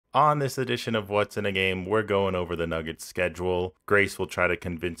On this edition of What's in a Game, we're going over the Nuggets schedule. Grace will try to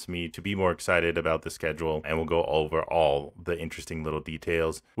convince me to be more excited about the schedule, and we'll go over all the interesting little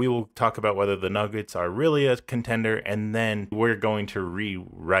details. We will talk about whether the Nuggets are really a contender, and then we're going to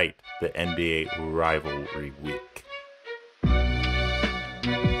rewrite the NBA rivalry week.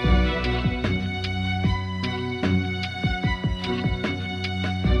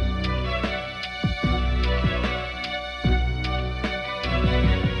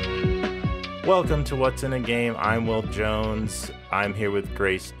 Welcome to What's in a Game. I'm Will Jones. I'm here with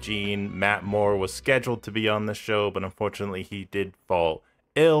Grace Jean. Matt Moore was scheduled to be on the show, but unfortunately he did fall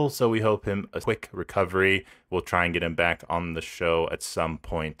ill, so we hope him a quick recovery. We'll try and get him back on the show at some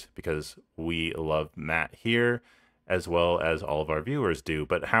point because we love Matt here as well as all of our viewers do.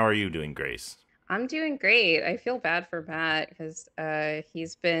 But how are you doing, Grace? I'm doing great. I feel bad for Matt because I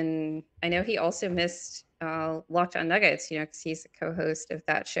know he also missed Locked on Nuggets, because he's the co-host of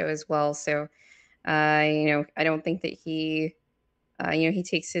that show as well. So, I don't think that he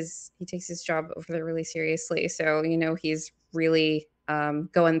takes his job over there really seriously. So, he's really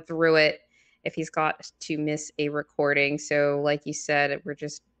going through it if he's got to miss a recording. So, like you said, we're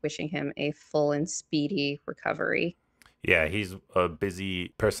just wishing him a full and speedy recovery. Yeah, he's a busy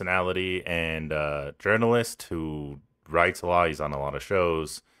personality and journalist who writes a lot. He's on a lot of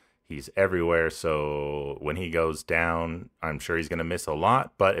shows. He's everywhere. So when he goes down, I'm sure he's going to miss a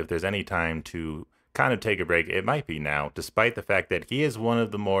lot. But if there's any time to kind of take a break, it might be now, despite the fact that he is one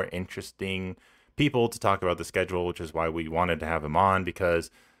of the more interesting people to talk about the schedule, which is why we wanted to have him on,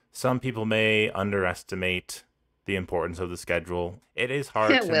 because some people may underestimate the importance of the schedule. It is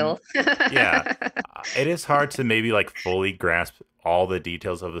hard to, Will. yeah, it is hard to maybe like fully grasp all the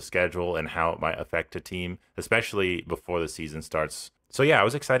details of the schedule and how it might affect a team, especially before the season starts. So yeah, I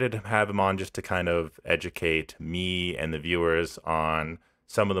was excited to have him on just to kind of educate me and the viewers on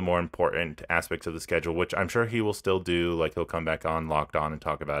some of the more important aspects of the schedule, which I'm sure he will still do. Like he'll come back on Locked On and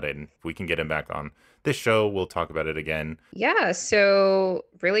talk about it. And if we can get him back on this show, we'll talk about it again. Yeah, so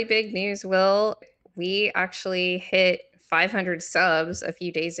really big news, Will. We actually hit 500 subs a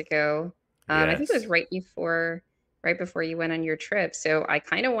few days ago. I think it was Yes. right before you went on your trip. So I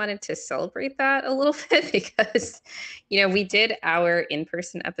kind of wanted to celebrate that a little bit because, we did our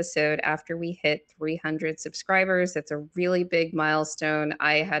in-person episode after we hit 300 subscribers. That's a really big milestone.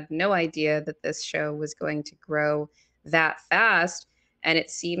 I had no idea that this show was going to grow that fast. And it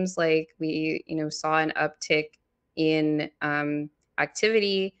seems like we, saw an uptick in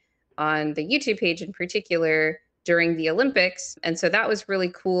activity on the YouTube page in particular during the Olympics. And so that was really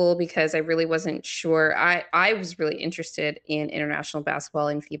cool because I really wasn't sure. I was really interested in international basketball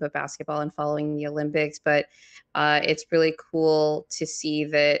and FIBA basketball and following the Olympics, but it's really cool to see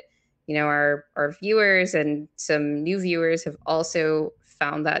that, our viewers and some new viewers have also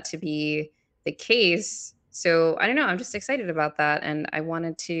found that to be the case. So I don't know, I'm just excited about that. And I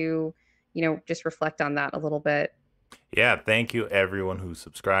wanted to, just reflect on that a little bit. Yeah, thank you everyone who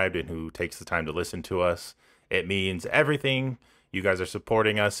subscribed and who takes the time to listen to us. It means everything. You guys are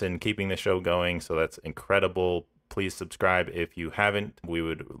supporting us and keeping the show going, so that's incredible. Please subscribe if you haven't. We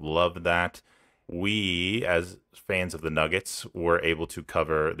would love that. We, as fans of the Nuggets, were able to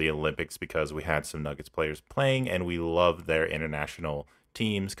cover the Olympics because we had some Nuggets players playing, and we love their international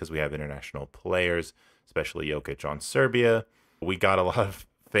teams because we have international players, especially Jokic on Serbia. We got a lot of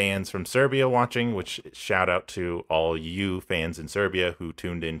fans from Serbia watching, which shout out to all you fans in Serbia who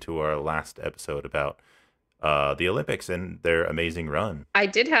tuned into our last episode about the Olympics and their amazing run. I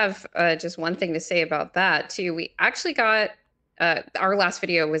did have just one thing to say about that too. We actually got our last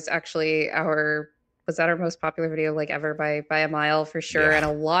video was that our most popular video like ever by a mile for sure. Yeah. And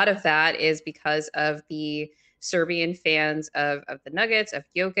a lot of that is because of the Serbian fans of the Nuggets, of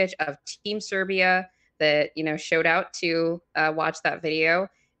Jokic, of Team Serbia that showed out to watch that video.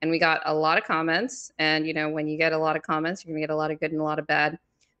 And we got a lot of comments. And when you get a lot of comments, you're gonna get a lot of good and a lot of bad.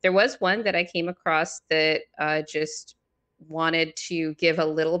 There was one that I came across that just wanted to give a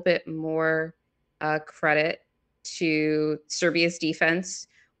little bit more credit to Serbia's defense,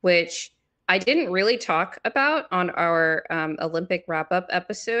 which I didn't really talk about on our Olympic wrap up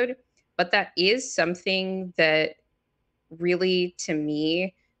episode, but that is something that really, to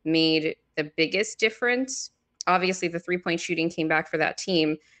me, made the biggest difference. Obviously, the 3-point shooting came back for that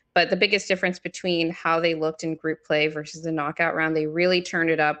team, but the biggest difference between how they looked in group play versus the knockout round, they really turned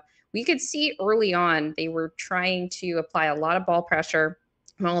it up. We could see early on they were trying to apply a lot of ball pressure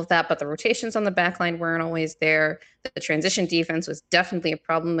and all of that, but the rotations on the back line weren't always there. The transition defense was definitely a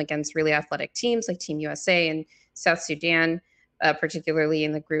problem against really athletic teams like Team USA and South Sudan, particularly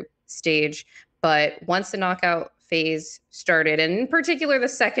in the group stage. But once the knockout phase started, and in particular the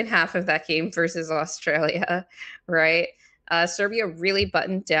second half of that game versus Australia, right? Serbia really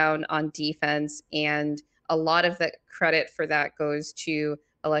buttoned down on defense, and a lot of the credit for that goes to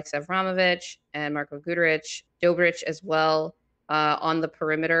Aleksa Vramovic and Marko Guduric, Dobric as well on the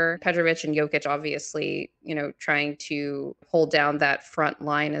perimeter. Petrovic and Jokic obviously, trying to hold down that front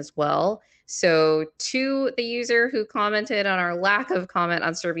line as well. So to the user who commented on our lack of comment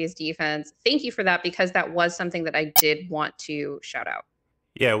on Serbia's defense, thank you for that, because that was something that I did want to shout out.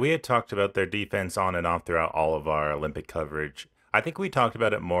 Yeah, we had talked about their defense on and off throughout all of our Olympic coverage. I think we talked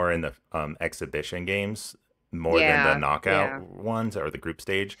about it more in the exhibition games more than the Yeah, knockout yeah. ones or the group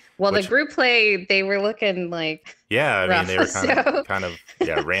stage. Well, the Which, group play, they were looking like yeah, I mean rough. they were So kind of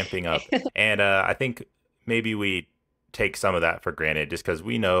yeah ramping up, and I think maybe we take some of that for granted just because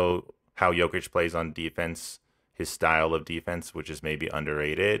we know how Jokic plays on defense, his style of defense, which is maybe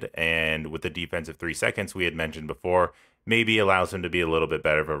underrated, and with the defensive 3 seconds we had mentioned before, maybe allows him to be a little bit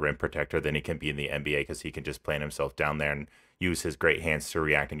better of a rim protector than he can be in the NBA because he can just plant himself down there and use his great hands to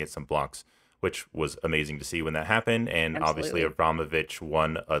react and get some blocks, which was amazing to see when that happened. And obviously, absolutely. Abramovich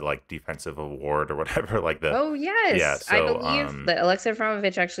won a like defensive award or whatever, like the Oh, yeah. yes. I So believe that Aleksa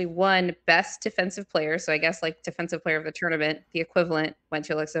Vramovic actually won Best Defensive Player. So I guess like Defensive Player of the tournament, the equivalent went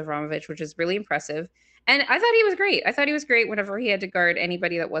to Aleksa Vramovic, which is really impressive. And I thought he was great. I thought he was great whenever he had to guard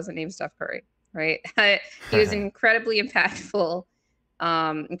anybody that wasn't named Steph Curry, right? He was incredibly impactful,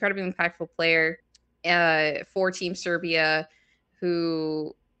 incredibly impactful player for Team Serbia,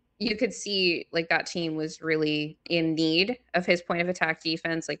 who you could see like that team was really in need of his point of attack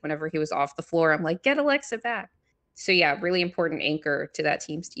defense. Like whenever he was off the floor, I'm like, get Alexa back. So yeah, really important anchor to that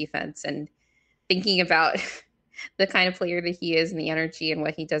team's defense. And thinking about the kind of player that he is and the energy and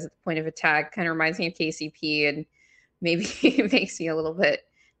what he does at the point of attack kind of reminds me of KCP, and maybe it makes me a little bit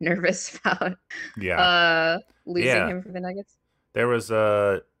nervous about yeah, losing yeah. him for the Nuggets. There was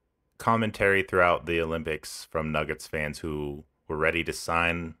a commentary throughout the Olympics from Nuggets fans who were ready to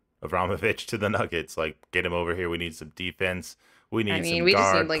sign Abramovich to the Nuggets. Like, get him over here. We need some defense. We I need mean, some we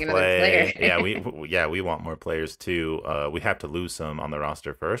just need guard like another player. play. Yeah, we want more players too. We have to lose some on the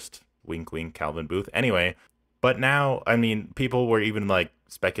roster first. Wink, wink, Calvin Booth. Anyway, but now, I mean, people were even like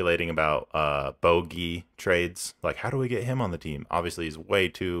speculating about bogey trades. Like, how do we get him on the team? Obviously, he's way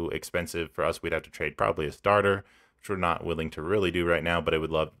too expensive for us. We'd have to trade probably a starter, which we're not willing to really do right now. But I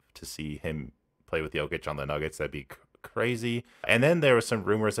would love to see him play with Jokic on the Nuggets. That'd be crazy. And then there were some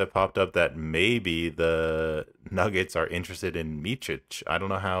rumors that popped up that maybe the Nuggets are interested in Micic. I don't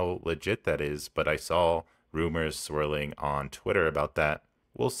know how legit that is, but I saw rumors swirling on Twitter about that.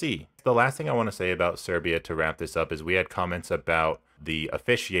 We'll see. The last thing I want to say about Serbia to wrap this up is we had comments about the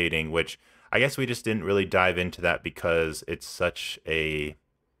officiating, which I guess we just didn't really dive into that because it's such a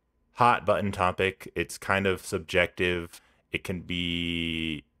hot button topic. It's kind of subjective. It can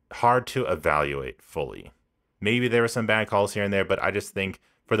be hard to evaluate fully. Maybe there were some bad calls here and there, but I just think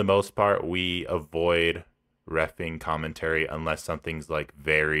for the most part, we avoid reffing commentary unless something's like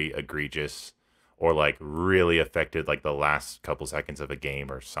very egregious or like really affected like the last couple seconds of a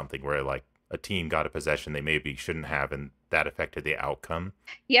game or something where like a team got a possession they maybe shouldn't have and that affected the outcome.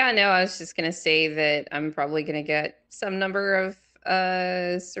 Yeah, no, I was just gonna say that I'm probably gonna get some number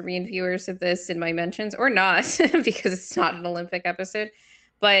of Serbian viewers of this in my mentions, or not, because it's not an Olympic episode.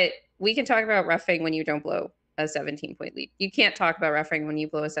 But we can talk about reffing when you don't blow a 17-point lead. You can't talk about reffing when you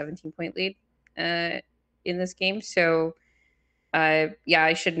blow a 17-point lead in this game. So yeah,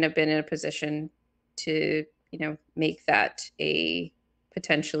 I shouldn't have been in a position to, make that a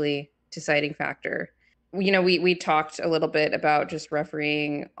potentially deciding factor. We talked a little bit about just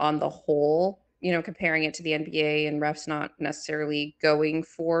refereeing on the whole, comparing it to the NBA and refs not necessarily going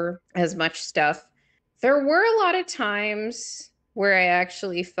for as much stuff. There were a lot of times where I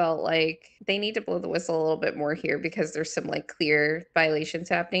actually felt like they need to blow the whistle a little bit more here because there's some like clear violations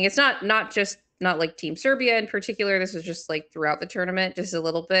happening. It's not like Team Serbia in particular. This was just like throughout the tournament, just a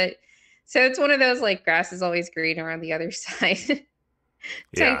little bit. So it's one of those like grass is always greener on the other side type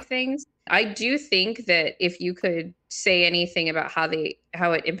Yeah. things. I do think that if you could say anything about how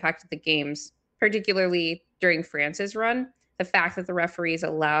it impacted the games, particularly during France's run, the fact that the referees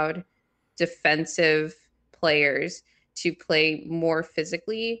allowed defensive players to play more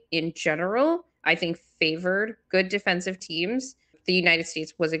physically in general, I think favored good defensive teams. The United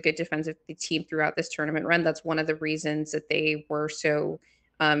States was a good defensive team throughout this tournament run. That's one of the reasons that they were so,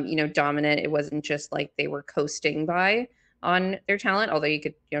 dominant. It wasn't just like they were coasting by on their talent, although you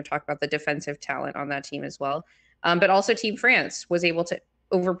could, talk about the defensive talent on that team as well. But also Team France was able to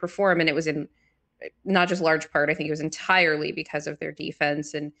overperform, and it was in not just large part, I think it was entirely because of their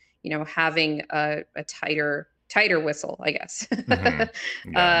defense and, having a tighter tighter whistle, I guess,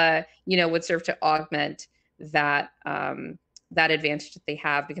 Yeah. would serve to augment that that advantage that they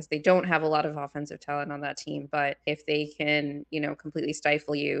have, because they don't have a lot of offensive talent on that team. But if they can, completely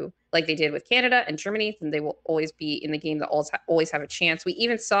stifle you like they did with Canada and Germany, then they will always be in the game. That always have a chance. We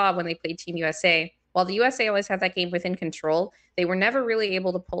even saw when they played Team USA, while the USA always had that game within control, they were never really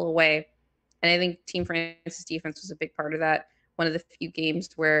able to pull away. And I think Team France's defense was a big part of that. One of the few games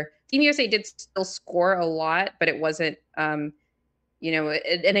where Team USA did still score a lot, but it wasn't, an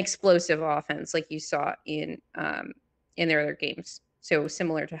explosive offense like you saw in their other games. So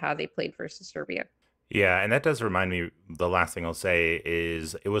similar to how they played versus Serbia. Yeah, and that does remind me, the last thing I'll say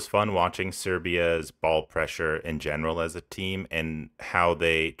is it was fun watching Serbia's ball pressure in general as a team and how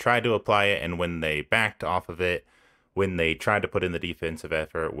they tried to apply it, and when they backed off of it, when they tried to put in the defensive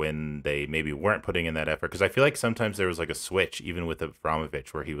effort, when they maybe weren't putting in that effort. Because I feel like sometimes there was like a switch, even with Avramovic,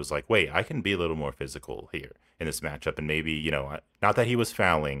 where he was like, wait, I can be a little more physical here in this matchup. And maybe, not that he was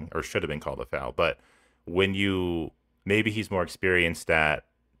fouling or should have been called a foul, but when you, maybe he's more experienced at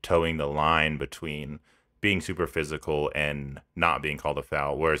towing the line between being super physical and not being called a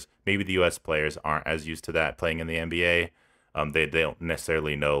foul. Whereas maybe the U.S. players aren't as used to that playing in the NBA. They don't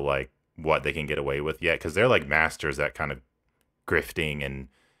necessarily know like what they can get away with yet, because they're like masters at kind of grifting and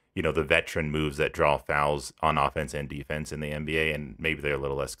the veteran moves that draw fouls on offense and defense in the NBA. And maybe they're a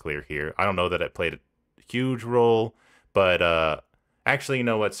little less clear here. I don't know that it played a huge role, but actually, you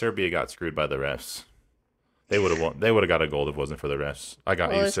know what? Serbia got screwed by the refs. They would have won. They would have got a gold if it wasn't for the refs. I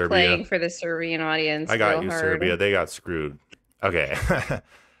got you, Serbia. Playing for the Serbian audience. I got you, hard. Serbia. They got screwed. Okay.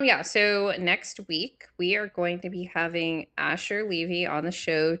 Yeah, so next week we are going to be having Asher Levy on the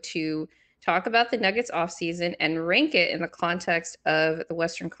show to talk about the Nuggets offseason and rank it in the context of the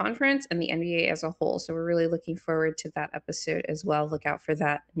Western Conference and the NBA as a whole. So we're really looking forward to that episode as well. Look out for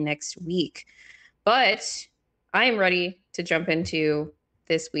that next week. But I am ready to jump into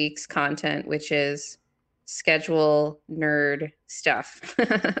this week's content, which is schedule nerd stuff.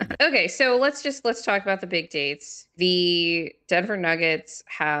 Okay, so let's talk about the big dates. The Denver Nuggets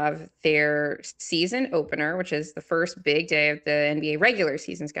have their season opener, which is the first big day of the NBA regular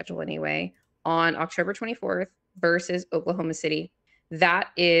season schedule anyway, on October 24th versus Oklahoma City. That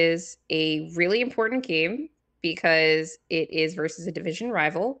is a really important game because it is versus a division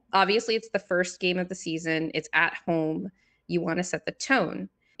rival. Obviously, it's the first game of the season. It's at home. You want to set the tone.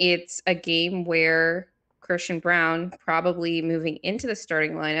 It's a game where Christian Braun, probably moving into the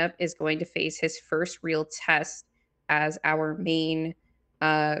starting lineup, is going to face his first real test as our main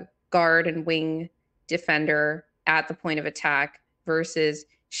guard and wing defender at the point of attack versus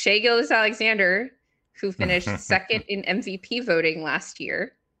Shai Gilgeous-Alexander, who finished second in MVP voting last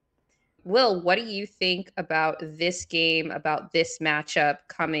year. Will, what do you think about this game, about this matchup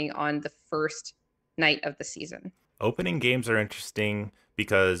coming on the first night of the season? Opening games are interesting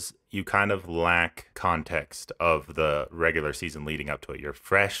because you kind of lack context of the regular season leading up to it. You're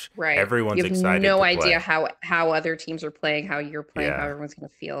fresh. Right. Everyone's excited. You have no idea how other teams are playing, how you're playing, how everyone's going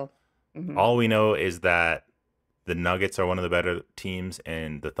to feel. Mm-hmm. All we know is that the Nuggets are one of the better teams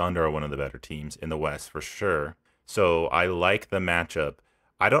and the Thunder are one of the better teams in the West for sure. So I like the matchup.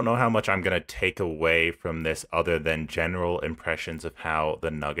 I don't know how much I'm going to take away from this other than general impressions of how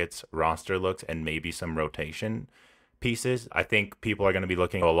the Nuggets roster looks and maybe some rotation pieces. I think people are going to be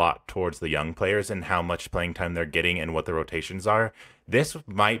looking a lot towards the young players and how much playing time they're getting and what the rotations are. This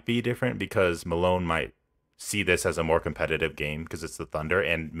might be different because Malone might see this as a more competitive game because it's the Thunder,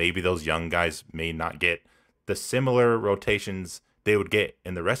 and maybe those young guys may not get the similar rotations they would get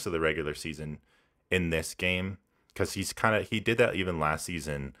in the rest of the regular season in this game, because he did that even last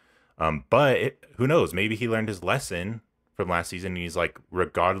season. But who knows? Maybe he learned his lesson from last season. And he's like,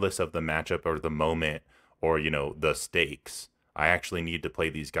 regardless of the matchup or the moment, or, the stakes, I actually need to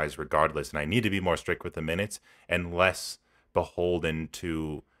play these guys regardless. And I need to be more strict with the minutes and less beholden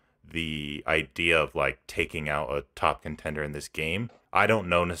to the idea of like taking out a top contender in this game. I don't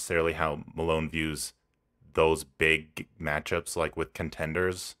know necessarily how Malone views those big matchups like with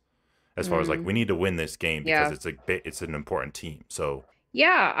contenders, as far as like, we need to win this game because it's an important team. So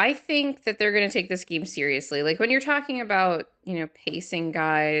yeah, I think that they're going to take this game seriously. Like when you're talking about, pacing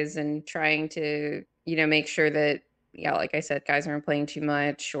guys and trying to, make sure that, like I said, guys aren't playing too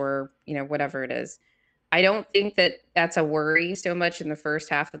much or, whatever it is. I don't think that that's a worry so much in the first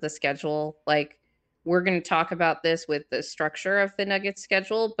half of the schedule. Like we're going to talk about this with the structure of the Nuggets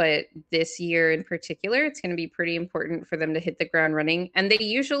schedule, but this year in particular, it's going to be pretty important for them to hit the ground running. And they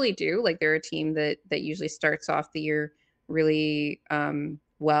usually do. Like they're a team that usually starts off the year really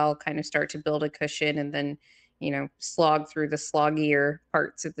well, kind of start to build a cushion and then, slog through the sloggier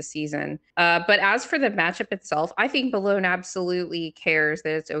parts of the season. But as for the matchup itself, I think Malone absolutely cares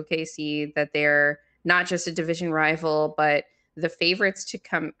that it's OKC, that they're not just a division rival, but the favorites to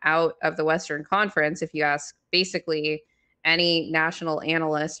come out of the Western Conference, if you ask basically any national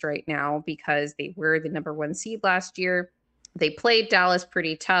analyst right now, because they were the number 1 seed last year. They played Dallas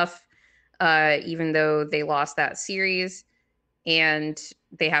pretty tough, even though they lost that series. And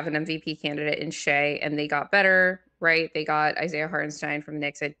they have an MVP candidate in Shea, and they got better, right? They got Isaiah Hartenstein from the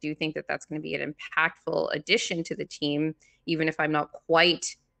Knicks. I do think that that's going to be an impactful addition to the team, even if I'm not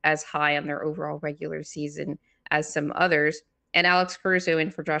quite as high on their overall regular season as some others. And Alex Caruso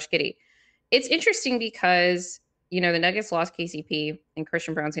in for Josh Giddey. It's interesting because, the Nuggets lost KCP, and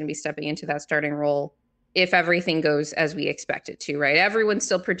Christian Brown's going to be stepping into that starting role if everything goes as we expect it to, right? Everyone's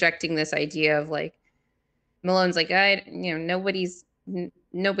still projecting this idea of like, Malone's like,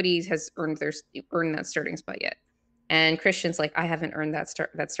 nobody has earned that starting spot yet. And Christian's like, I haven't earned that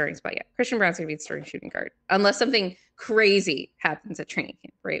starting spot yet. Christian Brown's going to be the starting shooting guard unless something crazy happens at training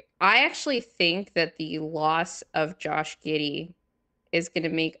camp, right? I actually think that the loss of Josh Giddey is going to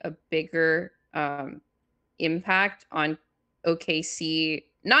make a bigger impact on OKC,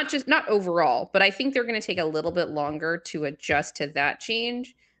 not overall, but I think they're going to take a little bit longer to adjust to that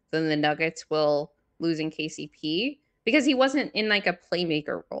change than the Nuggets will losing KCP, because he wasn't in like a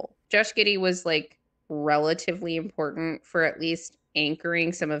playmaker role. Josh Giddey was like relatively important for at least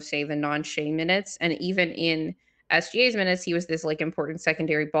anchoring some of, say, the non-Shea minutes. And even in SGA's minutes, he was this like important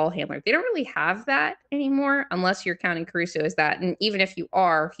secondary ball handler. They don't really have that anymore unless you're counting Caruso as that. And even if you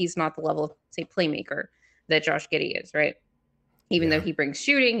are, he's not the level of, say, playmaker that Josh Giddey is, right? Even though he brings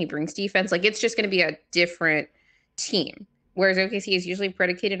shooting, he brings defense. Like, it's just going to be a different team. Whereas OKC is usually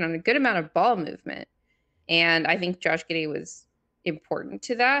predicated on a good amount of ball movement. And I think Josh Giddey was important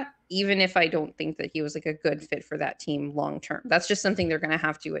to that, even if I don't think that he was like a good fit for that team long term. That's just something they're going to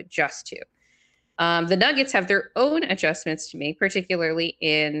have to adjust to. The Nuggets have their own adjustments to make, particularly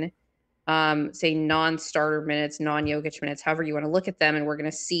in, say, non-starter minutes, non-Jokic minutes, however you want to look at them. And we're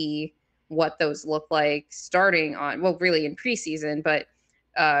going to see what those look like starting on, well, really in preseason, but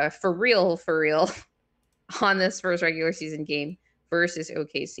for real, on this first regular season game versus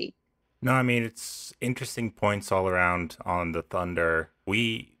OKC. No, I mean, it's interesting points all around on the Thunder.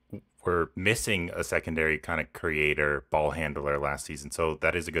 We were missing a secondary kind of creator, ball handler last season. So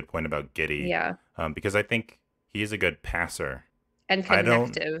that is a good point about Giddey. Yeah. Because I think he is a good passer. And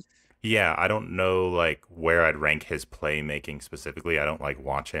connective. I don't know like where I'd rank his playmaking specifically. I don't like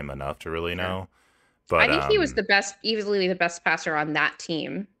watch him enough to really know. But I think he was easily the best passer on that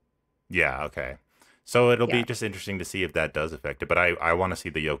team. Yeah, okay. So it'll be just interesting to see if that does affect it. But I want to see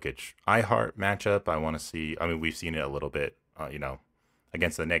the Jokic iHeart matchup. I want to see. I mean, we've seen it a little bit,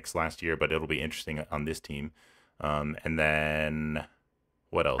 against the Knicks last year. But it'll be interesting on this team. And then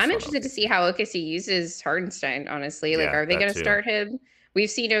what else? I'm interested to see how OKC uses Hartenstein. Honestly, like, are they going to start him? We've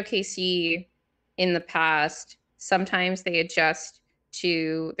seen OKC in the past. Sometimes they adjust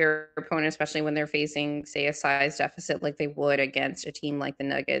to their opponent, especially when they're facing, say, a size deficit, like they would against a team like the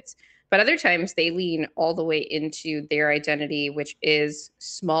Nuggets. But other times they lean all the way into their identity, which is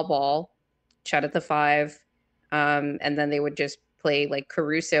small ball, Chet at the 5, and then they would just play like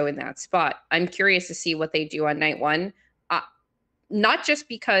Caruso in that spot. I'm curious to see what they do on night one, not just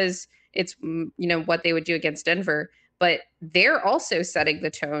because it's what they would do against Denver, but they're also setting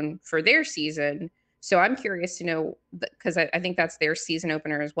the tone for their season. So I'm curious to know, because I think that's their season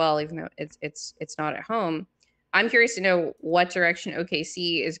opener as well, even though it's not at home. I'm curious to know what direction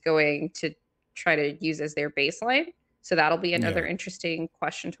OKC is going to try to use as their baseline. So that'll be another interesting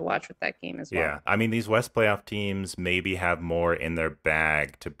question to watch with that game as well. Yeah, I mean, these West playoff teams maybe have more in their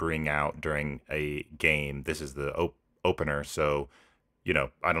bag to bring out during a game. This is the opener, so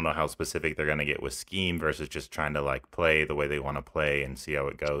I don't know how specific they're going to get with scheme versus just trying to like play the way they want to play and see how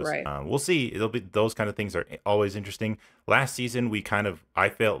it goes. Right. We'll see. It'll be those kind of things are always interesting. Last season, I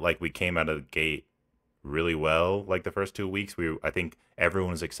felt like we came out of the gate really well. Like the first 2 weeks, I think everyone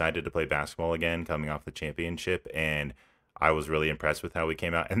was excited to play basketball again, coming off the championship, and I was really impressed with how we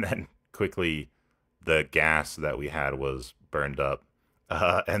came out. And then quickly, the gas that we had was burned up,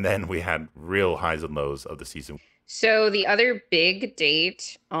 and then we had real highs and lows of the season. So the other big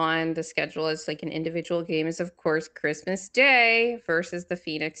date on the schedule is like an individual game is, of course, Christmas Day versus the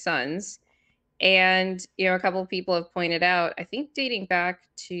Phoenix Suns. And, a couple of people have pointed out, I think dating back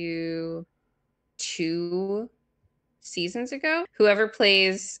to 2 seasons ago, whoever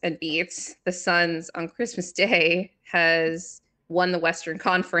plays and beats the Suns on Christmas Day has won the Western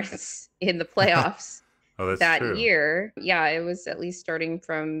Conference in the playoffs. Oh, that's that true. year. Yeah, it was at least starting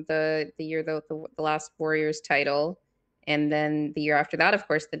from the year the last Warriors title, and then the year after that, of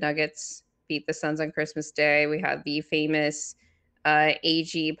course, the Nuggets beat the Suns on Christmas Day. We had the famous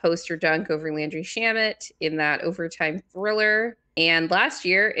AG poster dunk over Landry Shamet in that overtime thriller. And last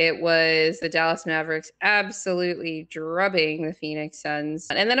year, it was the Dallas Mavericks absolutely drubbing the Phoenix Suns.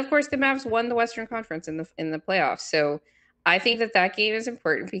 And then, of course, the Mavs won the Western Conference in the playoffs. So I think that game is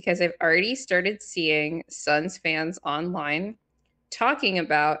important because I've already started seeing Suns fans online talking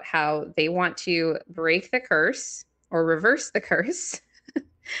about how they want to break the curse or reverse the curse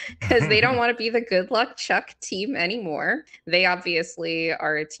because they don't want to be the good luck Chuck team anymore. They obviously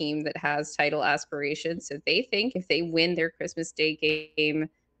are a team that has title aspirations. So they think if they win their Christmas Day game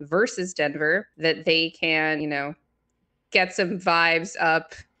versus Denver, that they can, get some vibes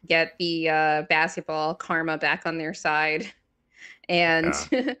up, get the basketball karma back on their side, and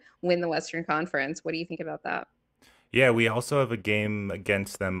Yeah. win the Western Conference. What do you think about that? Yeah, we also have a game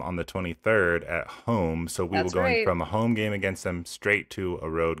against them on the 23rd at home. So we will That's going right. from a home game against them straight to a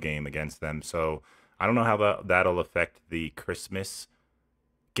road game against them. So I don't know how that'll affect the Christmas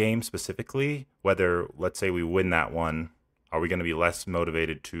game specifically. Whether, let's say, we win that one, are we going to be less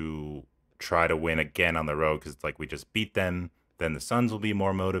motivated to try to win again on the road? Because it's like we just beat them, then the Suns will be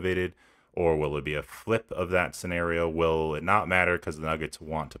more motivated. Or will it be a flip of that scenario? Will it not matter because the Nuggets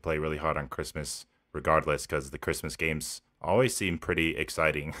want to play really hard on Christmas regardless? Because the Christmas games always seem pretty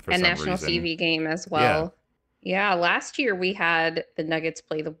exciting for And some national reason. TV game as Yeah. well. Yeah, last year we had the Nuggets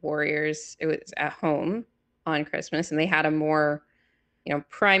play the Warriors. It was at home on Christmas, and they had a more,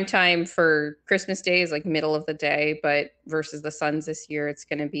 prime time for Christmas Day is like middle of the day, but versus the Suns this year, it's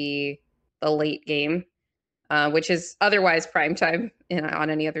going to be the late game, which is otherwise prime time. And on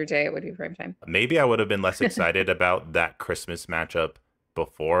any other day, it would be prime time. Maybe I would have been less excited about that Christmas matchup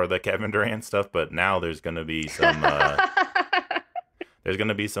before the Kevin Durant stuff, but now there's gonna be some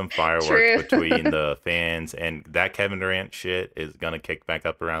fireworks True. between the fans, and that Kevin Durant shit is gonna kick back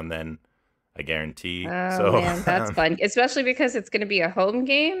up around then, I guarantee. Oh So man, that's fun. Especially because it's going to be a home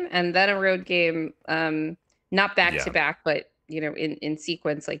game and then a road game, not back to yeah, back, but in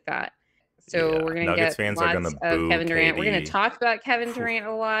sequence like that. So yeah. we're going to Nuggets get fans are gonna lots of boo Kevin Durant. We're going to KD. talk about Kevin Whew. Durant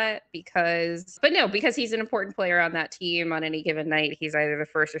a lot because he's an important player on that team on any given night. He's either the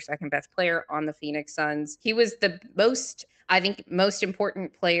first or second best player on the Phoenix Suns. He was the I think, most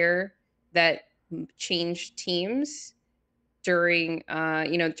important player that changed teams during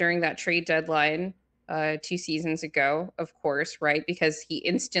that trade deadline 2 seasons ago, of course, right? Because he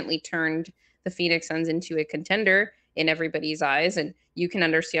instantly turned the Phoenix Suns into a contender in everybody's eyes, and you can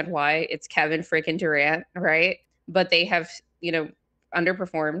understand why. It's Kevin freaking Durant, right? But they have,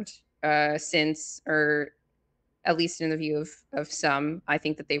 underperformed since, or at least in the view of some. I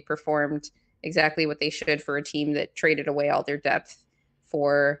think that they've performed exactly what they should for a team that traded away all their depth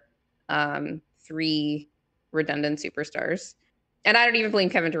for three redundant superstars. And I don't even blame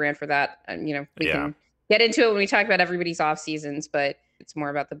Kevin Durant for that. We Yeah, can get into it when we talk about everybody's off seasons, but it's more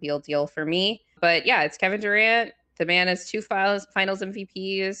about the Beal deal for me. But yeah, it's Kevin Durant. The man has two finals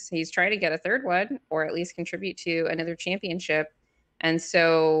MVPs. He's trying to get a third one, or at least contribute to another championship. And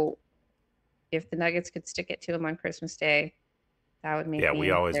so if the Nuggets could stick it to him on Christmas Day, that would make yeah. We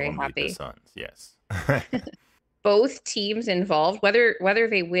me always very want to beat the happy. Suns. Yes. Both teams involved, whether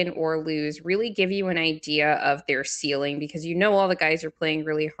they win or lose, really give you an idea of their ceiling because all the guys are playing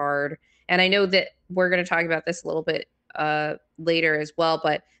really hard. And I know that we're going to talk about this a little bit later as well,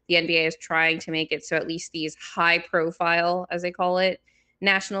 but the NBA is trying to make it so at least these high profile, as they call it,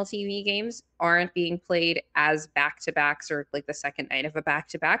 national TV games aren't being played as back to backs or like the second night of a back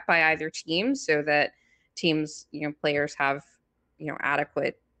to back by either team, so that teams, players have,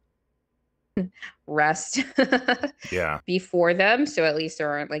 adequate rest Yeah. before them. So at least there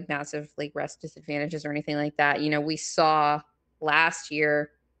aren't like massive like rest disadvantages or anything like that. We saw last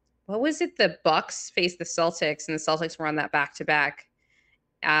year, what was it? The Bucks faced the Celtics, and the Celtics were on that back to back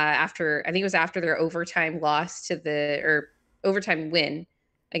after, I think it was after their overtime loss or overtime win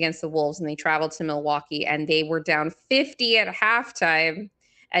against the Wolves, and they traveled to Milwaukee and they were down 50 at halftime,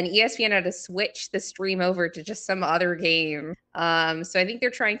 and ESPN had to switch the stream over to just some other game. So I think they're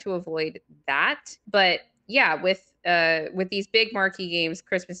trying to avoid that. But yeah, with these big marquee games,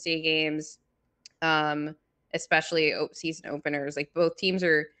 Christmas Day games, especially season openers, like both teams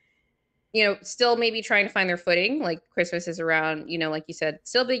are, still maybe trying to find their footing. Like Christmas is around, like you said,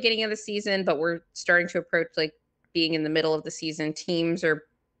 still beginning of the season, but we're starting to approach like being in the middle of the season. Teams are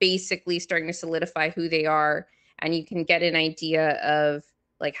basically starting to solidify who they are, and you can get an idea of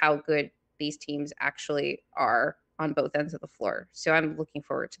like how good these teams actually are on both ends of the floor. So I'm looking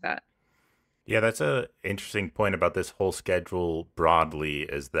forward to that. Yeah, that's a interesting point about this whole schedule broadly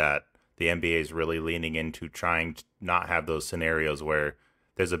is that the NBA is really leaning into trying to not have those scenarios where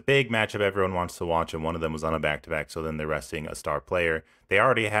there's a big matchup everyone wants to watch and one of them was on a back-to-back, so then they're resting a star player. They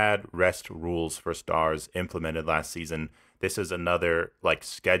already had rest rules for stars implemented last season. This is another like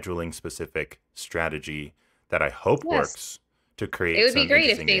scheduling specific strategy that I hope Yes. works to It create would be some great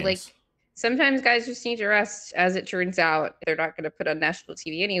if interesting they games. like sometimes guys just need to rest. As it turns out, they're not going to put on national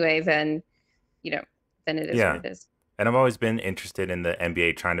TV anyway, then, you know, then it is what Yeah. it is. And I've always been interested in the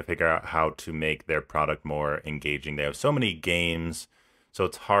NBA trying to figure out how to make their product more engaging. They have so many games, so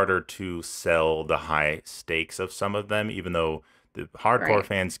it's harder to sell the high stakes of some of them, even though the hardcore Right.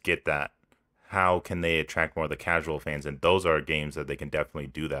 fans get that. How can they attract more of the casual fans? And those are games that they can definitely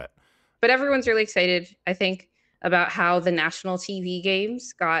do that. But everyone's really excited, I think, about how the national TV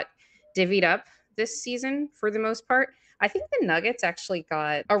games got divvied up this season for the most part. I think the Nuggets actually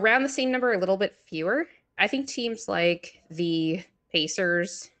got around the same number, a little bit fewer. I think teams like the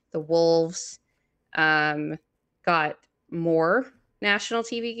Pacers, the Wolves, got more national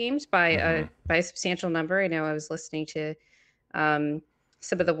TV games Hmm. by a substantial number. I know I was listening to um,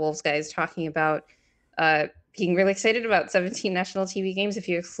 some of the Wolves guys talking about uh, being really excited about 17 national TV games if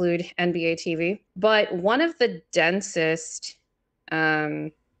you exclude NBA TV. But one of the densest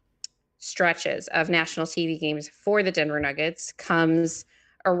um, stretches of national TV games for the Denver Nuggets comes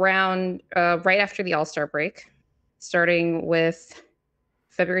around right after the All Star break, starting with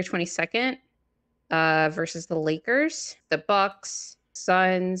February 22nd versus the Lakers, the Bucks,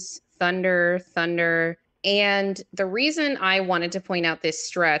 Suns, Thunder. And the reason I wanted to point out this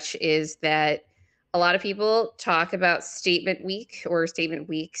stretch is that a lot of people talk about statement week or statement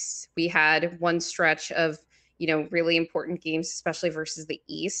weeks. We had one stretch of, really important games, especially versus the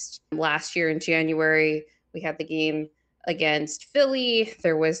East. Last year in January, we had the game against Philly.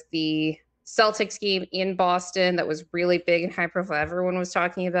 There was the Celtics game in Boston that was really big and high profile. Everyone was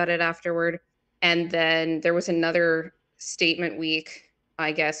talking about it afterward. And then there was another statement week,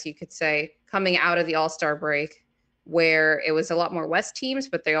 I guess you could say, coming out of the All Star break, where it was a lot more West teams,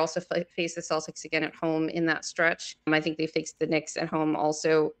 but they also faced the Celtics again at home in that stretch. I think they faced the Knicks at home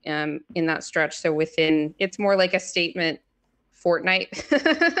also in that stretch. So it's more like a statement fortnight,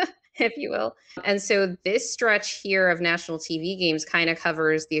 if you will. And so this stretch here of national TV games kind of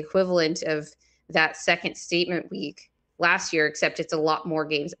covers the equivalent of that second statement week last year, except it's a lot more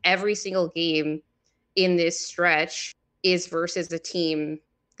games. Every single game in this stretch is versus a team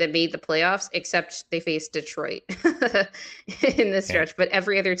that made the playoffs, except they faced Detroit in this And stretch. But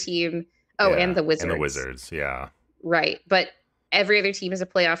every other team, oh, and yeah, the and the Wizards, Wizards, yeah. right? But every other team is a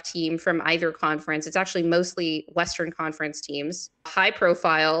playoff team from either conference. It's actually mostly Western Conference teams, high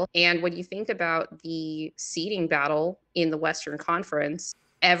profile. And when you think about the seeding battle in the Western Conference,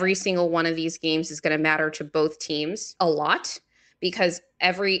 every single one of these games is going to matter to both teams a lot because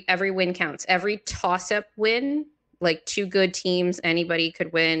every win counts. Every toss-up win, like two good teams, anybody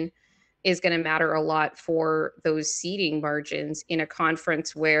could win, is going to matter a lot for those seeding margins in a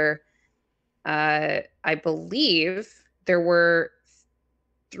conference where I believe there were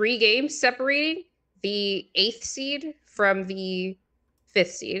 3 games separating the 8th seed from the 5th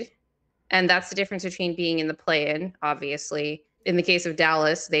seed. And that's the difference between being in the play-in, obviously. In the case of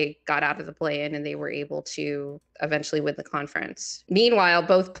Dallas, they got out of the play-in and they were able to eventually win the conference. Meanwhile,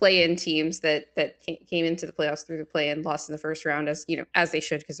 both play-in teams that came into the playoffs through the play-in lost in the first round, as they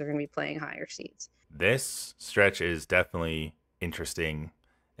should, because they're going to be playing higher seeds. This stretch is definitely interesting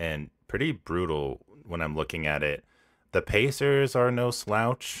and pretty brutal when I'm looking at it. The Pacers are no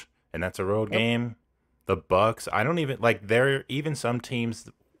slouch, and that's a road Nope. game. The Bucks, I don't even like there are even some teams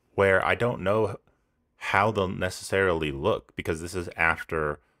where I don't know how they'll necessarily look because this is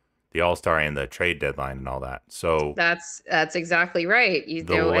after the All-Star and the trade deadline and all that. So That's exactly right.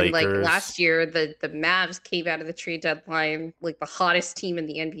 the And like Lakers, last year, the Mavs came out of the trade deadline like the hottest team in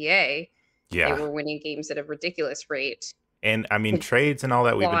the NBA. They yeah. were winning games at a ridiculous rate. And I mean trades and all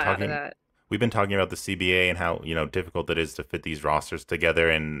that Claw out of that. we've been talking about the CBA and how, difficult it is to fit these rosters together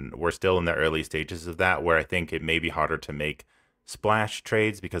and we're still in the early stages of that where I think it may be harder to make splash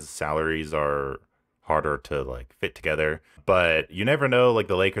trades because salaries are harder to like fit together. But you never know, like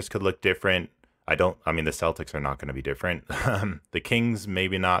the Lakers could look different. I mean the Celtics are not going to be different. The Kings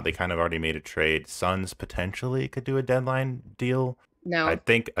maybe not. They kind of already made a trade. Suns potentially could do a deadline deal. I No,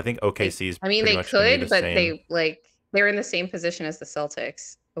 think I think they. OKC is I mean, pretty they much going to be could, the but same. they're in the same position as the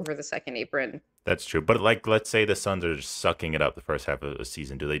Celtics over the second apron. That's true. But like let's say the Suns are just sucking it up the first half of the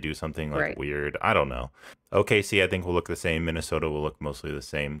season. Do they do something like Right. weird? I don't know. OKC I think will look the same. Minnesota will look mostly the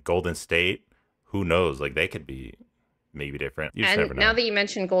same. Golden State, who knows? Like they could be maybe different. You just And never now know. that you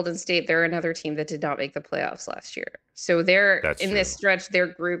mentioned Golden State, they're another team that did not make the playoffs last year. So they're That's in this true. stretch, they're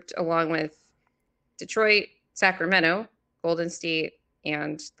grouped along with Detroit, Sacramento, Golden State,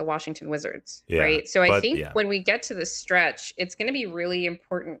 and the Washington Wizards, Yeah, right? So I but think yeah, when we get to the stretch, it's going to be really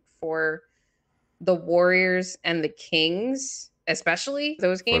important for the Warriors and the Kings, especially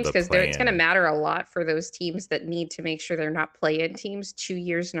those for games, the because it's going to play-in. matter a lot for those teams that need to make sure they're not play-in teams 2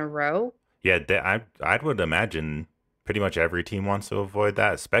 years in a row. Yeah, I would imagine pretty much every team wants to avoid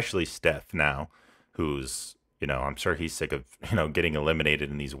that, especially Steph now, who's, I'm sure he's sick of, getting eliminated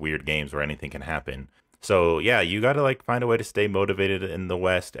in these weird games where anything can happen. So, yeah, you got to like find a way to stay motivated in the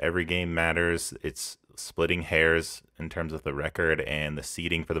West. Every game matters. It's splitting hairs in terms of the record and the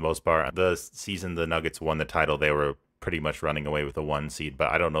seeding for the most part. The season the Nuggets won the title, they were pretty much running away with a 1 seed,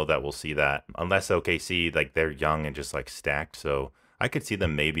 but I don't know that we'll see that unless OKC, like, they're young and just like stacked. So I could see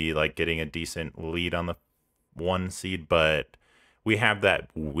them maybe like getting a decent lead on the 1 seed, but we have that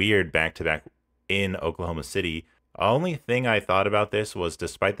weird back to back in Oklahoma City. Only thing I thought about this was,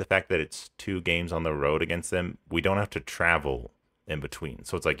 despite the fact that it's 2 games on the road against them, we don't have to travel in between.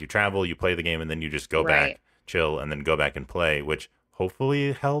 So it's like you travel, you play the game, and then you just go Right. back, chill, and then go back and play, which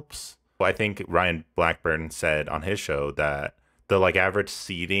hopefully helps. Well, I think Ryan Blackburn said on his show that the like average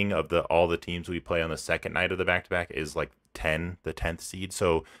seeding of all the teams we play on the second night of the back to back is like 10, the 10th seed.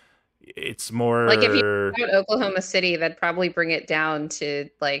 So it's Like if you more, put Oklahoma City, that'd probably bring it down to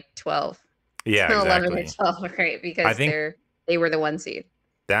like 12, yeah, 11 or exactly. 12, right? I Because think they were the 1 seed.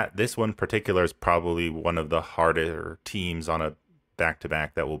 that this one particular is probably one of the harder teams on a back to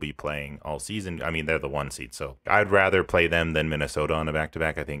back that will be playing all season. I mean, they're the 1 seed, so I'd rather play them than Minnesota on a back to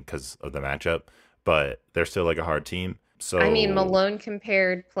back, I think, because of the matchup, but they're still like a hard team. I mean, So, Malone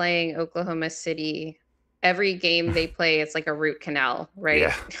compared playing Oklahoma City. Every game they play, it's like a root canal, right?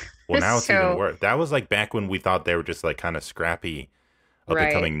 yeah. Well, now it's even So, worse. That was like back when we thought they were just like kind of scrappy up and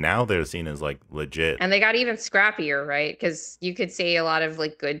right. coming. Now they're seen as like legit. And they got even scrappier, right? Because you could say a lot of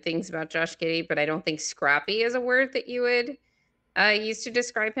like good things about Josh Giddey, but I don't think scrappy is a word that you would use to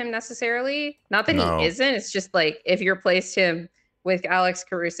describe him necessarily. Not that he No, isn't. It's just like if you replaced him with Alex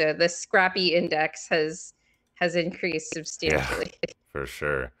Caruso, the scrappy index has increased yeah, substantially. for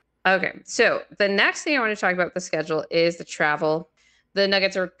sure. Okay, so the next thing I want to talk about the schedule is the travel. The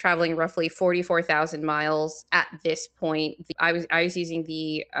Nuggets are traveling roughly 44,000 miles at this point. I was using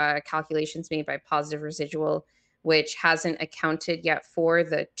the calculations made by Positive Residual, which hasn't accounted yet for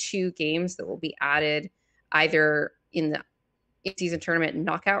the 2 games that will be added either in the in-season tournament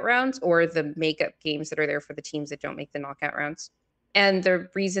knockout rounds or the makeup games that are there for the teams that don't make the knockout rounds. And the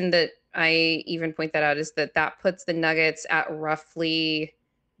reason that I even point that out is that puts the Nuggets at roughly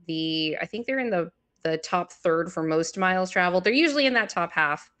I think they're in the top third for most miles traveled. They're usually in that top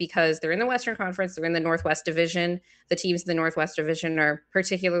half because they're in the Western Conference, they're in the Northwest Division. The teams in the Northwest Division are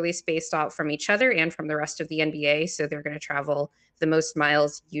particularly spaced out from each other and from the rest of the NBA, so they're going to travel the most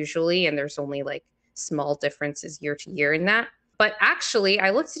miles usually, and there's only like small differences year to year in that. But actually, I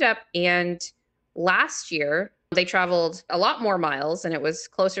looked it up, and last year they traveled a lot more miles, and it was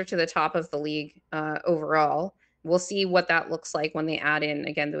closer to the top of the league overall. We'll see what that looks like when they add in,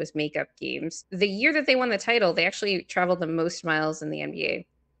 again, those makeup games. The year that they won the title, they actually traveled the most miles in the NBA.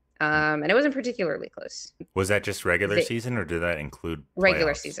 And it wasn't particularly close. Was that just regular The season or did that include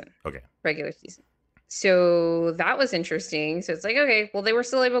regular playoffs? season. Okay. Regular season. So that was interesting. So it's like, okay, well, they were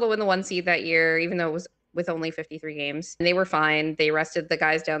still able to win the 1 seed that year, even though it was with only 53 games. And they were fine. They rested the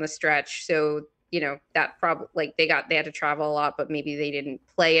guys down the stretch. So, that probably like they had to travel a lot, but maybe they didn't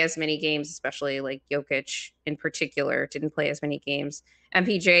play as many games, especially like Jokic in particular didn't play as many games.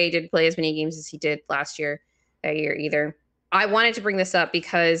 MPJ didn't play as many games as he did that year either. I wanted to bring this up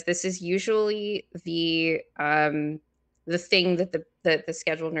because this is usually the thing that the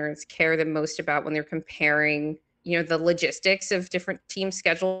schedule nerds care the most about when they're comparing, the logistics of different team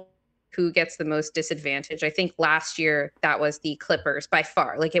schedules, who gets the most disadvantage. I think last year that was the Clippers by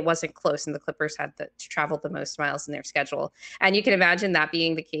far. Like it wasn't close, and the Clippers had to travel the most miles in their schedule. And you can imagine that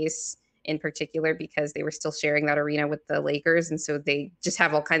being the case in particular because they were still sharing that arena with the Lakers, and so they just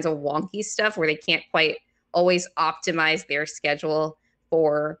have all kinds of wonky stuff where they can't quite always optimize their schedule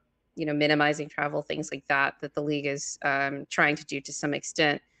for minimizing travel, things like that the league is trying to do to some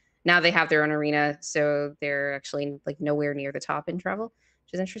extent. Now they have their own arena, so they're actually like nowhere near the top in travel,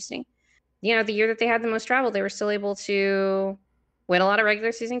 which is interesting. The year that they had the most travel, they were still able to win a lot of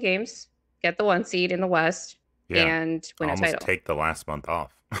regular season games, get the 1 seed in the West, Yeah. and win a Almost title. take the last month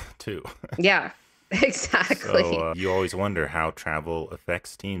off too. Yeah, exactly. So you always wonder how travel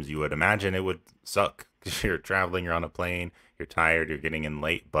affects teams. You would imagine it would suck because you're traveling, you're on a plane, you're tired, you're getting in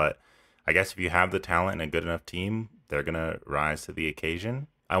late. But I guess if you have the talent and a good enough team, they're gonna rise to the occasion.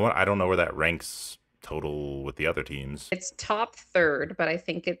 I don't know where that ranks total with the other teams. It's top third, but I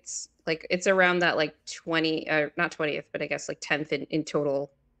think it's around that like 20, not 20th, but I guess like 10th in total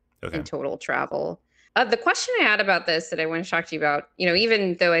Okay. travel. The question I had about this that I want to talk to you about,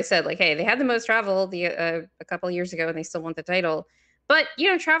 even though I said like, hey, they had the most travel a couple of years ago and they still want the title, but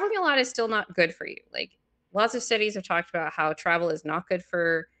traveling a lot is still not good for you. Like lots of studies have talked about how travel is not good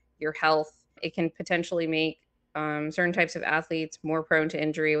for your health. It can potentially make certain types of athletes more prone to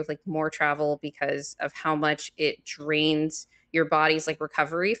injury with like more travel because of how much it drains your body's like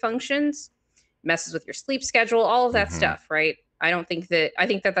recovery functions, messes with your sleep schedule, all of that Mm-hmm. stuff, right? I think that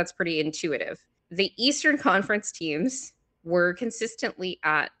that's pretty intuitive. The Eastern Conference teams were consistently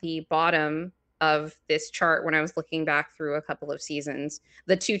at the bottom of this chart when I was looking back through a couple of seasons.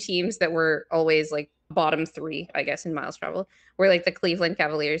 The two teams that were always like bottom three, I guess, in miles travel were like the Cleveland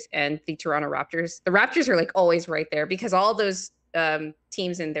Cavaliers and the Toronto Raptors. The Raptors are like always right there because all those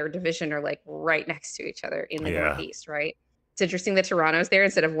teams in their division are like right next to each other in the Yeah. Northeast, right? It's interesting that Toronto's there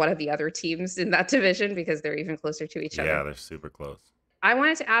instead of one of the other teams in that division because they're even closer to each Yeah, other. they're super close. I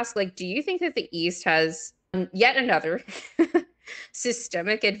wanted to ask, like, do you think that the East has yet another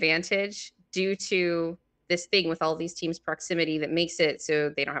systemic advantage due to this thing with all these teams' proximity that makes it so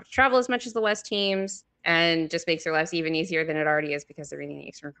they don't have to travel as much as the West teams and just makes their lives even easier than it already is because they're in the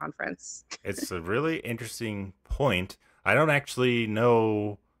Eastern Conference? It's a really interesting point. I don't actually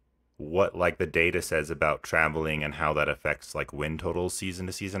know what like the data says about traveling and how that affects like win totals season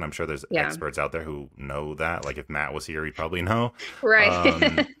to season. I'm sure there's Yeah. experts out there who know that. Like if Matt was here, he'd probably know. Right.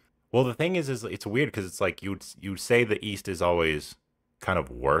 Um, well, the thing is it's weird because it's like you'd say the East is always kind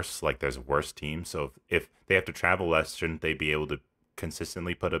of worse. Like there's worse teams. So if they have to travel less, shouldn't they be able to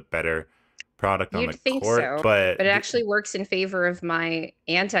consistently put a better product on You'd the think court? so, But but it actually works in favor of my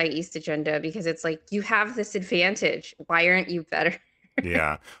anti-East agenda because it's like you have this advantage. Why aren't you better?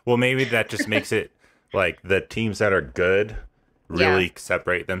 yeah. Well, maybe that just makes it like the teams that are good Yeah. really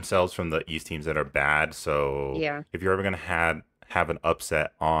separate themselves from the East teams that are bad. So Yeah. if you're ever gonna have an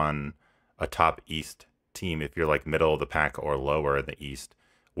upset on a top East team, if you're like middle of the pack or lower in the East,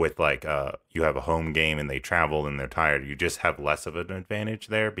 with like you have a home game and they travel and they're tired, you just have less of an advantage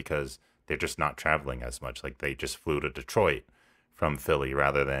there because they're just not traveling as much. Like they just flew to Detroit from Philly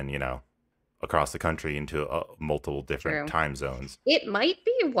rather than, across the country into multiple different True. time zones. It might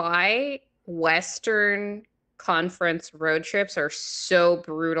be why Western Conference road trips are so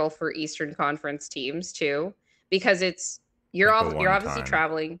brutal for Eastern Conference teams too, because Like the you're one obviously time.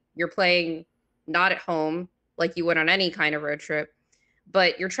 traveling, you're playing not at home like you would on any kind of road trip,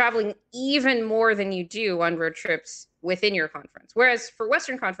 but you're traveling even more than you do on road trips within your conference. Whereas for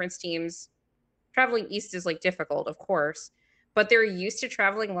Western Conference teams, traveling east is like difficult, of course, but they're used to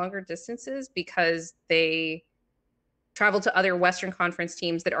traveling longer distances because they travel to other Western Conference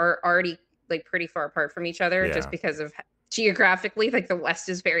teams that are already like pretty far apart from each other just Yeah. because of geographically, like the West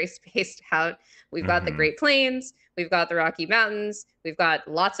is very spaced out. We've got the Mm-hmm. Great Plains, we've got the Rocky Mountains, we've got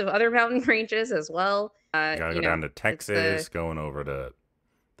lots of other mountain ranges as well. You gotta go down to It's Texas, going over to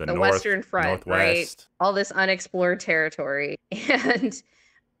the the Western Front, right? northwest. All this unexplored territory. And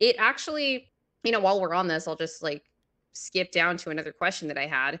it actually, while we're on this, I'll just like skip down to another question that I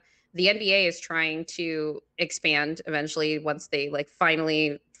had. The NBA is trying to expand eventually once they like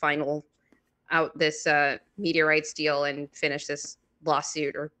final out this media rights deal and finish this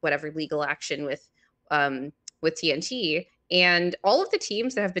lawsuit or whatever legal action with TNT. And all of the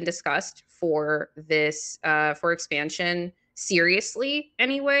teams that have been discussed for this for expansion seriously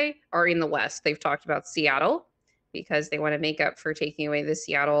anyway are in the West. They've talked about Seattle because they want to make up for taking away the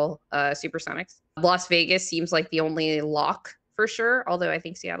Seattle Supersonics. Las Vegas seems like the only lock for sure, although I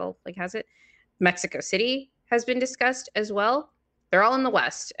think Seattle like has it. Mexico City has been discussed as well. They're all in the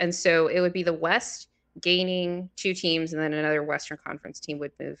West, and so it would be the West gaining two teams, and then another Western Conference team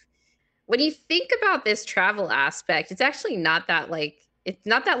would move. When you think about this travel aspect, it's actually not that like it's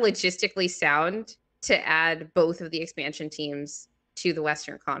not that logistically sound to add both of the expansion teams to the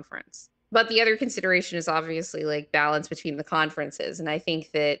Western Conference. But the other consideration is obviously like balance between the conferences. And I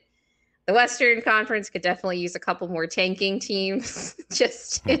think that the Western Conference could definitely use a couple more tanking teams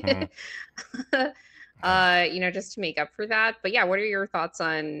just Mm-hmm. just to make up for that. But yeah, what are your thoughts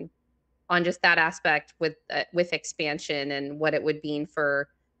on just that aspect with expansion and what it would mean for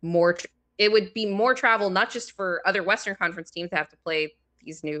more it would be more travel, not just for other Western Conference teams that have to play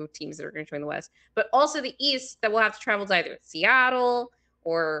these new teams that are going to join the West, but also the East that will have to travel to either Seattle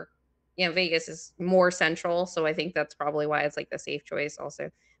or Vegas is more central. So I think that's probably why it's like the safe choice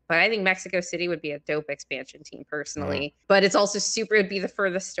also. But I think Mexico City would be a dope expansion team personally. But it's also it'd be the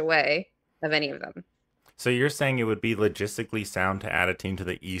furthest away of any of them. So you're saying it would be logistically sound to add a team to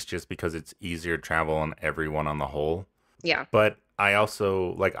the East just because it's easier travel on everyone on the whole? Yeah. But I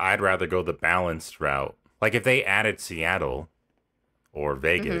also like I'd rather go the balanced route. Like if they added Seattle or Hmm.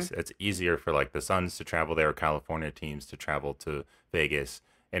 Vegas, it's easier for like the Suns to travel there, or California teams to travel to Vegas,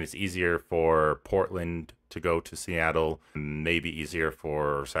 and it's easier for Portland to go to Seattle, maybe easier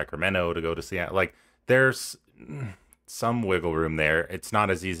for Sacramento to go to Seattle. Like there's some wiggle room there. It's not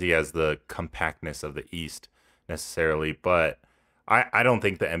as easy as the compactness of the East necessarily, but I don't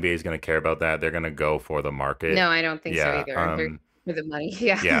think the NBA is going to care about that. They're going to go for the market. No, I don't think so Yeah. either. They're for the money.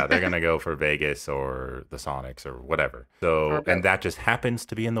 Yeah. Yeah, they're gonna go for Vegas or the Sonics or whatever. Or So, and both. that just happens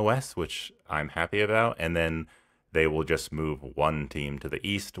to be in the West, which I'm happy about. And then they will just move one team to the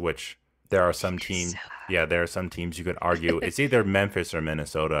East, which there are some teams. Minnesota. Yeah, there are some teams you could argue it's either Memphis or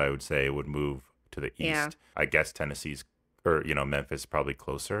Minnesota. I would say would move to the Yeah. East. I guess Tennessee's or Memphis probably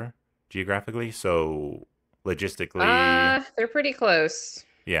closer geographically. So logistically, They're pretty close.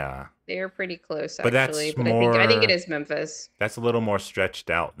 yeah. They're pretty close But actually, but I think it is Memphis. that's a little more stretched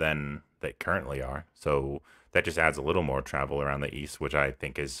out than they currently are. So that just adds a little more travel around the East, which I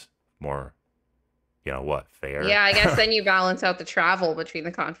think is more, fair? Yeah, I guess then you balance out the travel between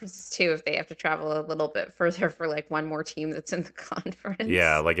the conferences too if they have to travel a little bit further for like one more team that's in the Yeah,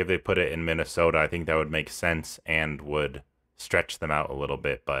 conference. like if they put it in Minnesota, I think that would make sense and would stretch them out a little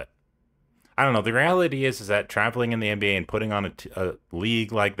bit. But I don't know. The reality is that traveling in the NBA and putting on a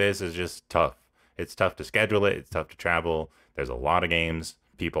league like this is just tough. It's tough to schedule it. It's tough to travel. There's a lot of games.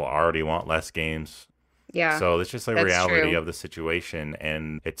 People already want less games. Yeah, So it's just a that's reality true. of the situation.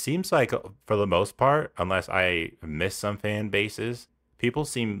 And it seems like, for the most part, unless I miss some fan bases, people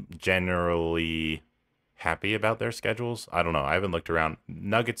seem generally happy about their schedules. I don't know. I haven't looked around.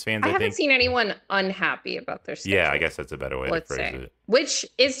 Nuggets fans, I I haven't think. seen anyone unhappy about their Yeah, I schedule, guess that's a better way to let's phrase say, it. which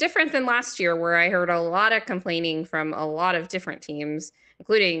is different than last year where I heard a lot of complaining from a lot of different teams,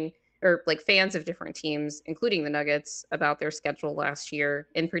 including or like fans of different teams, including the Nuggets, about their schedule last year,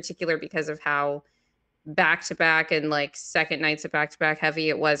 in particular because of how back to back and like second nights of back to back heavy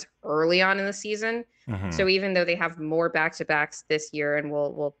it was early on in the season. Hmm. So even though they have more back to backs this year, and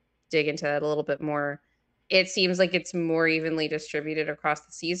we'll dig into that a little bit more, it seems like it's more evenly distributed across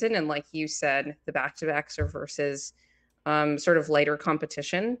the season. And like you said, the back to backs are versus sort of lighter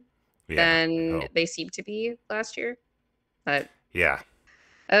competition Yeah, I than hope. they seemed to be last year. But Yeah.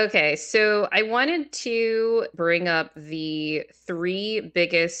 okay, so I wanted to bring up the three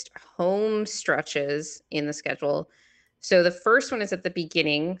biggest home stretches in the schedule. So the first one is at the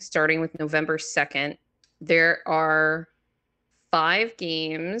beginning, starting with November 2nd. There are 5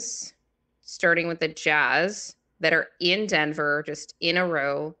 games, starting with the Jazz, that are in Denver, just in a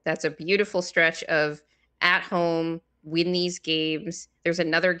row. That's a beautiful stretch of at home, win these games. There's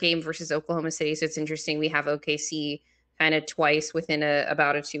another game versus Oklahoma City. So it's interesting. We have OKC kind of twice within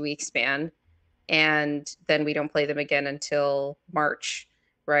about a 2 week span. And then we don't play them again until March,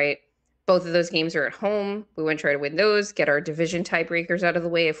 right? Both of those games are at home. We want to try to win those, get our division tiebreakers out of the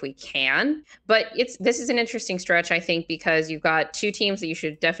way if we can. But this is an interesting stretch, I think, because you've got two teams that you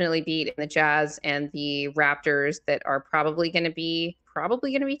should definitely beat in the Jazz and the Raptors that are probably going to be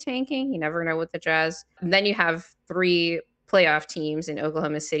tanking. You never know with the Jazz. And then you have 3 playoff teams in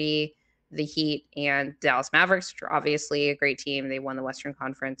Oklahoma City, the Heat, and Dallas Mavericks, which are obviously a great team. They won the Western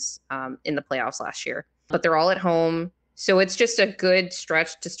Conference in the playoffs last year, but they're all at home. So it's just a good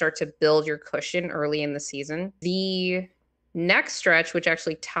stretch to start to build your cushion early in the season. The next stretch, which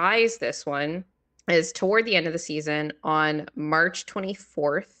actually ties this one, is toward the end of the season on March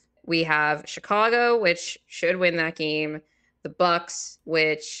 24th. We have Chicago, which should win that game. The Bucks,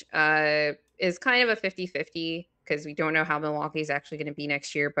 which is kind of a 50-50 because we don't know how Milwaukee's actually going to be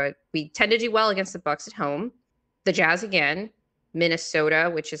next year, but we tend to do well against the Bucks at home. The Jazz again, Minnesota,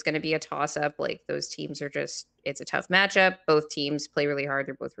 which is going to be a toss up. Like those teams are just, it's a tough matchup. Both teams play really hard.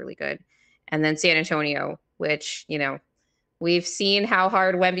 They're both really good. And then San Antonio, which, we've seen how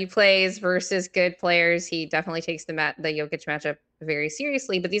hard Wemby plays versus good players. He definitely takes the Jokic matchup very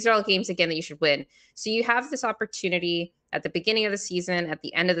seriously, but these are all games again that you should win. So you have this opportunity at the beginning of the season, at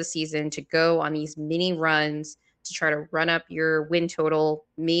the end of the season, to go on these mini runs to try to run up your win total.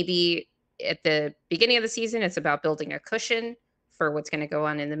 Maybe at the beginning of the season, it's about building a cushion for what's going to go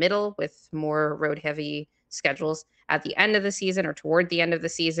on in the middle with more road heavy schedules. At the end of the season or toward the end of the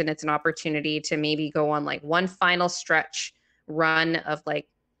season, it's an opportunity to maybe go on like one final stretch run of like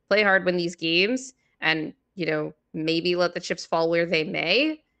play hard, win these games, and maybe let the chips fall where they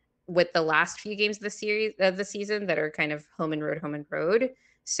may with the last few games of the season that are kind of home and road,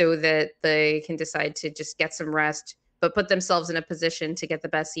 so that they can decide to just get some rest but put themselves in a position to get the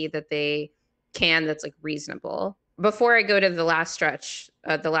best seed that they that's like reasonable. Before I go to the last stretch,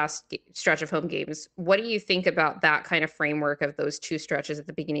 stretch of home games, what do you think about that kind of framework of those two stretches at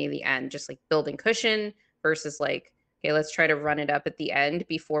the beginning and the end, just like building cushion versus like, okay, let's try to run it up at the end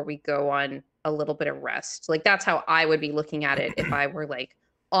before we go on a little bit of rest? Like that's how I would be looking at it if I were like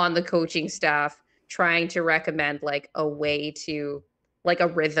on the coaching staff trying to recommend like a way to like a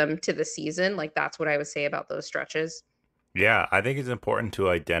rhythm to the season. Like that's what I would say about those stretches. Yeah, I think it's important to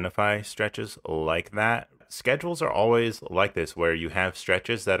identify stretches like that. Schedules are always like this, where you have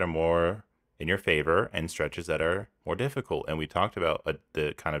stretches that are more in your favor and stretches that are more difficult. And we talked about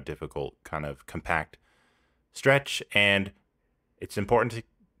the kind of difficult, kind of compact stretch. And it's important to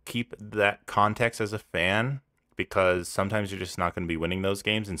keep that context as a fan, because sometimes you're just not going to be winning those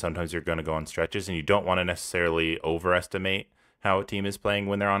games. And sometimes you're going to go on stretches, and you don't want to necessarily overestimate how a team is playing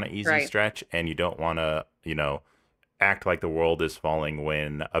when they're on an easy Right. stretch. And you don't want to, act like the world is falling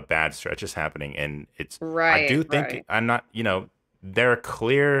when a bad stretch is happening. And I do Right, think right. I'm not, there are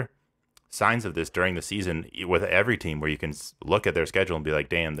clear signs of this during the season with every team, where you can look at their schedule and be like,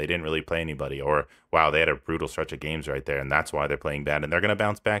 damn, they didn't really play anybody, or wow, they had a brutal stretch of games right there, and that's why they're playing bad, and they're going to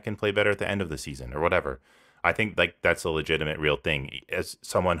bounce back and play better at the end of the season or whatever. I think like that's a legitimate real thing. As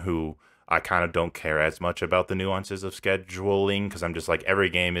someone who, I kind of don't care as much about the nuances of scheduling, because I'm just like,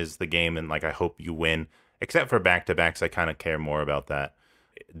 every game is the game, and like I hope you win. Except for back-to-backs, I kind of care more about that.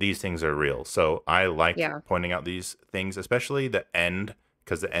 These things are real. So I like Yeah. pointing out these things, especially the end,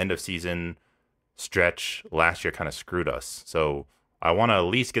 because the end of season stretch last year kind of screwed us. So I want to at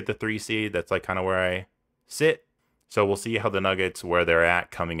least get the 3 seed. That's like kind of where I sit. So we'll see how the Nuggets, where they're at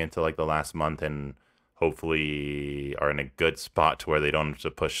coming into like the last month, and hopefully are in a good spot to where they don't have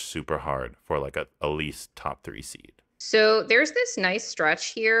to push super hard for like a at least top 3 seed. So there's this nice stretch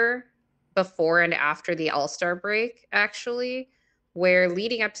here before and after the All-Star break, actually, where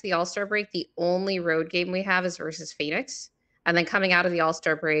leading up to the All-Star break, the only road game we have is versus Phoenix. And then coming out of the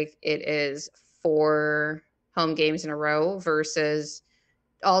All-Star break, it is 4 home games in a row versus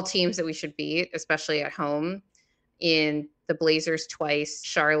all teams that we should beat, especially at home, in the Blazers twice,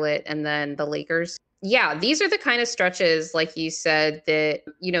 Charlotte, and then the Lakers. Yeah, these are the kind of stretches, like you said, that,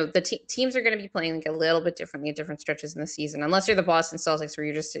 the teams are going to be playing like a little bit differently at different stretches in the season, unless you're the Boston Celtics, where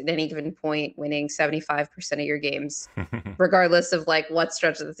you're just at any given point winning 75% of your games, regardless of like what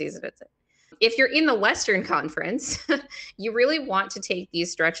stretch of the season it's in. If you're in the Western Conference, you really want to take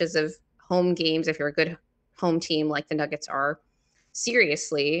these stretches of home games, if you're a good home team like the Nuggets are,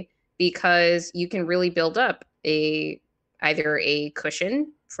 seriously, because you can really build up either a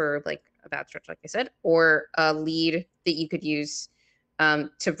cushion for like a bad stretch, like I said, or a lead that you could use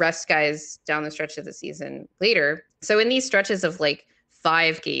to rest guys down the stretch of the season later. So in these stretches of like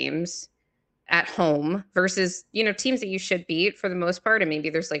 5 games at home versus, teams that you should beat for the most part, and maybe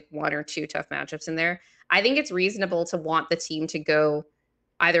there's like 1 or 2 tough matchups in there, I think it's reasonable to want the team to go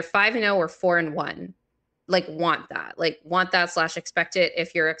either 5-0 or 4-1. Like want that / expect it.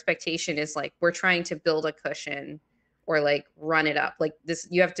 If your expectation is like, we're trying to build a cushion or like run it up, like this,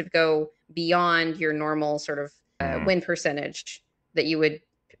 you have to go beyond your normal sort of Mm. win percentage that you would,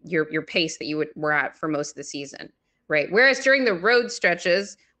 your pace that you were at for most of the season, right? Whereas during the road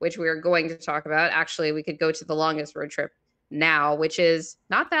stretches, which we are going to talk about, actually we could go to the longest road trip now, which is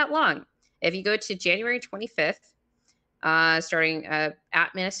not that long. If you go to January 25th, starting at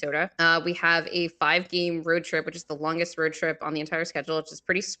Minnesota, we have a 5-game road trip, which is the longest road trip on the entire schedule, which is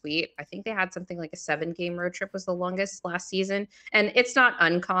pretty sweet. I think they had something like a 7-game road trip was the longest last season. And it's not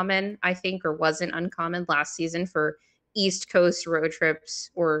uncommon, I think, or wasn't uncommon last season for East Coast road trips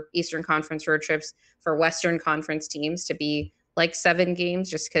or Eastern Conference road trips for Western Conference teams to be like 7 games,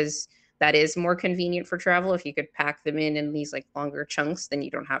 just because that is more convenient for travel. If you could pack them in these like longer chunks, then you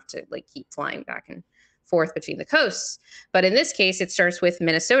don't have to like keep flying back and forth between the coasts. But in this case, it starts with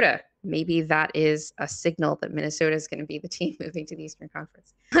Minnesota. Maybe that is a signal that Minnesota is going to be the team moving to the Eastern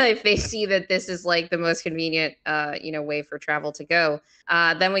Conference. If they see that this is like the most convenient, way for travel to go.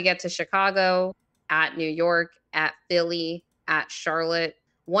 Then we get to Chicago, at New York, at Philly, at Charlotte.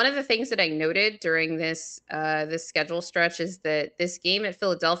 One of the things that I noted during this schedule stretch is that this game at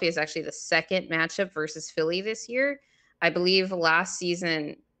Philadelphia is actually the second matchup versus Philly this year. I believe last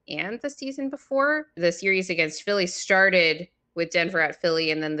season and the season before, the series against Philly started with Denver at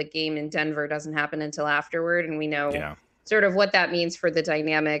Philly, and then the game in Denver doesn't happen until afterward. And we know Yeah. sort of what that means for the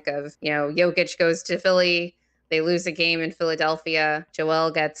dynamic of, Jokic goes to Philly, they lose a game in Philadelphia,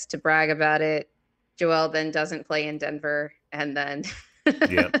 Joel gets to brag about it. Joel then doesn't play in Denver, and then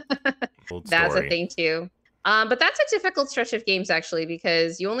Yep. Old that's a story. thing too. But that's a difficult stretch of games, actually,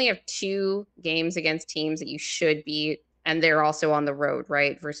 because you only have 2 games against teams that you should beat and they're also on the road,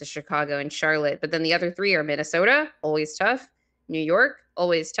 right, versus Chicago and Charlotte. But then the other three are Minnesota, always tough, New York,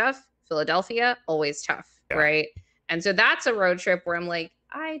 always tough, Philadelphia, always tough, Yeah. right? And so that's a road trip where I'm like,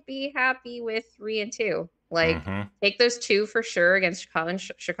 I'd be happy with 3-2. Like, take those two for sure against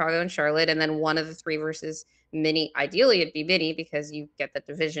Chicago and Charlotte, and then one of the three versus mini. Ideally, it'd be mini because you get the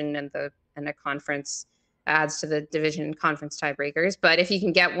division and the conference adds to the division and conference tiebreakers. But if you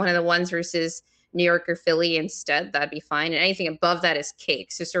can get one of the ones versus New York or Philly instead, that'd be fine. And anything above that is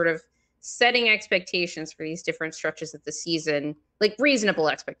cake. So sort of setting expectations for these different stretches of the season, like reasonable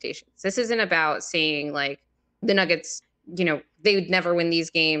expectations. This isn't about saying like the Nuggets, they would never win these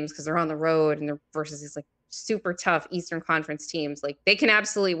games because they're on the road and they're versus these like super tough Eastern Conference teams. Like they can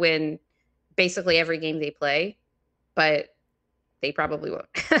absolutely win basically every game they play, but they probably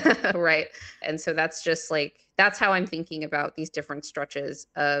won't. Right. And so that's just like, that's how I'm thinking about these different stretches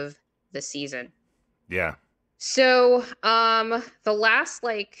of the season. Yeah. So the last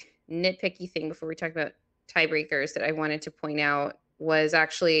like nitpicky thing before we talk about tiebreakers that I wanted to point out was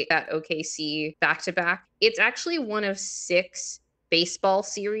actually that OKC back-to-back. It's actually one of 6 baseball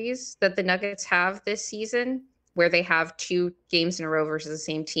series that the Nuggets have this season where they have 2 games in a row versus the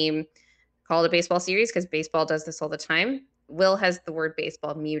same team called a baseball series because baseball does this all the time. Will has the word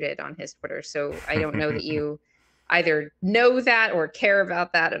baseball muted on his Twitter, so I don't know that you either know that or care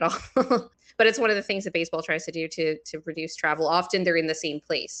about that at all. But it's one of the things that baseball tries to do to reduce travel. Often they're in the same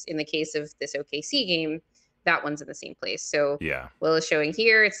place. In the case of this OKC game, that one's in the same place. So yeah, Will is showing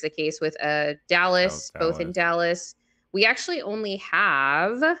here. It's the case with Dallas, both in Dallas. We actually only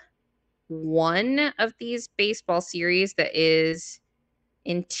have one of these baseball series that is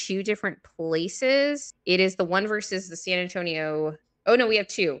in 2 different places. It is the one versus the San Antonio. Oh, no, we have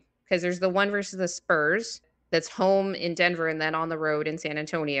 2 because there's the one versus the Spurs that's home in Denver and then on the road in San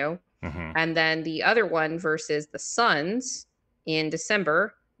Antonio. Mm-hmm. And then the other one versus the Suns in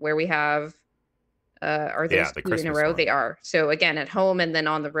December, where we have, are those 2 in a row? One. They are. So again, at home and then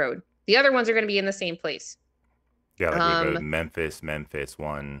on the road. The other ones are going to be in the same place. Yeah, like we have Memphis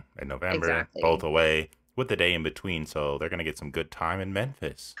one in November, exactly. Both away with the day in between. So they're going to get some good time in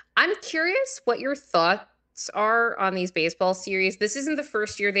Memphis. I'm curious what your thoughts are on these baseball series. This isn't the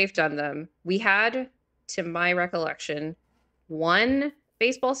first year they've done them. We had, to my recollection, one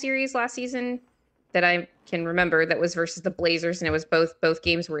baseball series last season that I can remember that was versus the Blazers, and it was both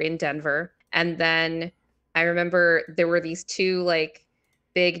games were in Denver. And then I remember there were these 2 like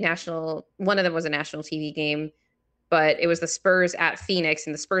big national, one of them was a national TV game, but it was the Spurs at Phoenix,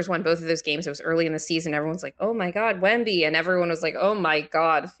 and the Spurs won both of those games. It was early in the season. Everyone's like, oh my God, Wemby. And everyone was like, oh my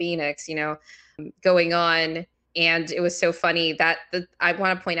God, Phoenix, going on. And it was so funny that I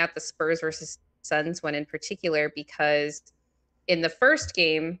want to point out the Spurs versus Suns one in particular, because in the first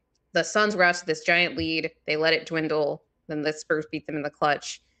game, the Suns were out to this giant lead. They let it dwindle. Then the Spurs beat them in the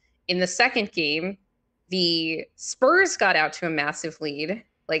clutch. In the second game, the Spurs got out to a massive lead,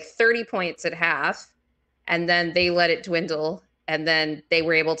 like 30 points at half. And then they let it dwindle. And then they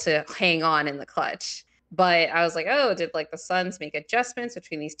were able to hang on in the clutch. But I was like, oh, did like the Suns make adjustments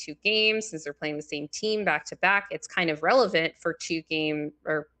between these 2 games since they're playing the same team back to back? It's kind of relevant for 2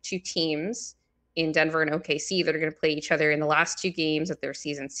 teams in Denver and OKC that are going to play each other in the last 2 games of their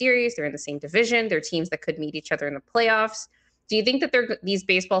season series. They're in the same division. They're teams that could meet each other in the playoffs. Do you think that these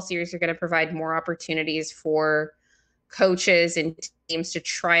baseball series are going to provide more opportunities for coaches and teams to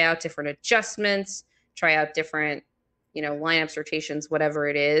try out different adjustments, try out different, lineups, rotations, whatever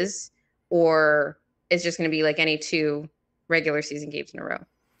it is? Or it's just going to be like any 2 regular season games in a row?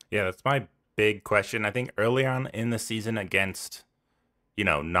 Yeah, that's my big question. I think early on in the season against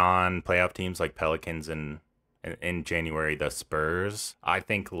non-playoff teams like Pelicans and in January, the Spurs, I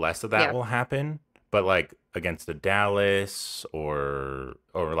think less of that will happen. But like against the Dallas or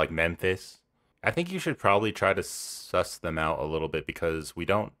like Memphis, I think you should probably try to suss them out a little bit, because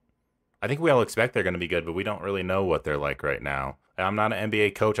I think we all expect they're going to be good, but we don't really know what they're like right now. I'm not an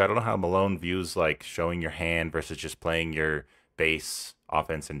NBA coach. I don't know how Malone views like showing your hand versus just playing your base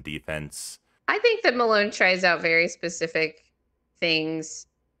offense and defense. I think that Malone tries out very specific things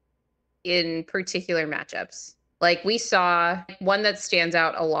in particular matchups. Like we saw, one that stands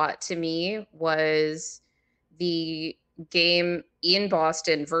out a lot to me was the game in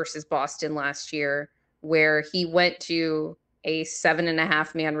Boston versus Boston last year, where he went to a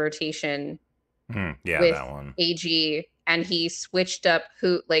 7.5 man rotation with that one. AG, and he switched up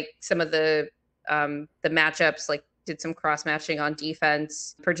some of the matchups, like did some cross matching on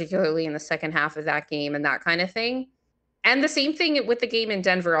defense, particularly in the second half of that game and that kind of thing. And the same thing with the game in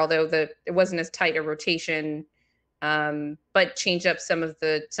Denver, although it wasn't as tight a rotation, but changed up some of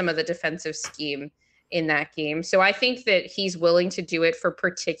the defensive scheme. in that game. So I think that he's willing to do it for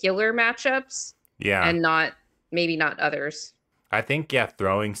particular matchups Yeah. and maybe not others. I think, yeah,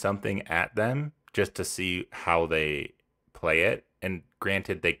 throwing something at them just to see how they play it. And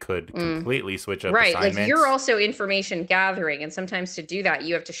granted, they could completely switch up Right. Like you're assignments. also information gathering. And sometimes to do that,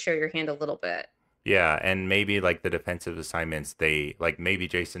 you have to show your hand a little bit. Yeah, and maybe like the defensive assignments, they like maybe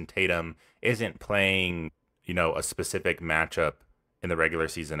Jason Tatum isn't playing, a specific matchup in the regular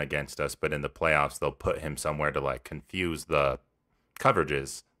season against us, but in the playoffs they'll put him somewhere to like confuse the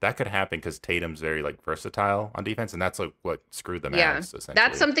coverages. That could happen because Tatum's very like versatile on defense, and that's like what screwed the Yeah. Mavs essentially.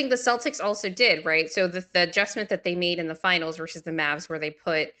 That's something the Celtics also did, right? So the adjustment that they made in the finals versus the Mavs, where they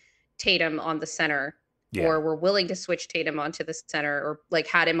put Tatum on the center, Yeah. or were willing to switch Tatum onto the center, or like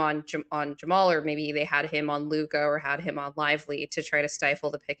had him on Jamal, or maybe they had him on Luka or had him on Lively to try to stifle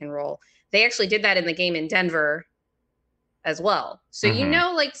the pick and roll. They actually did that in the game in Denver as well. So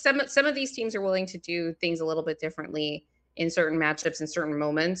like some of these teams are willing to do things a little bit differently in certain matchups in certain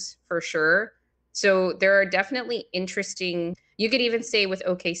moments, for sure. So there are definitely interesting. You could even say with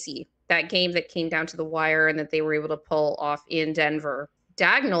OKC, that game that came down to the wire and that they were able to pull off in Denver.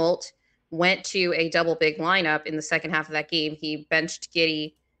 Daigneault went to a double big lineup in the second half of that game. He benched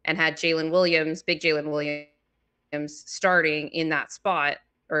Giddey and had big Jalen Williams, starting in that spot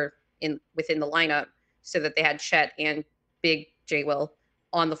or within the lineup, so that they had Chet and big J Will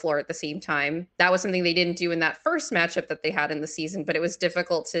on the floor at the same time. That was something they didn't do in that first matchup that they had in the season, but it was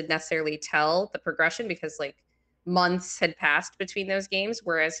difficult to necessarily tell the progression because like months had passed between those games.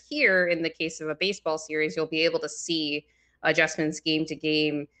 Whereas here, in the case of a baseball series, you'll be able to see adjustments game to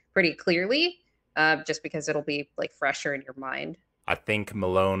game pretty clearly, just because it'll be like fresher in your mind. I think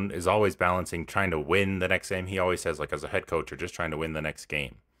Malone is always balancing trying to win the next game. He always says, like, as a head coach, you're just trying to win the next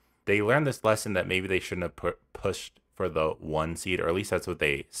game. They learned this lesson that maybe they shouldn't have pushed for the 1 seed, or at least that's what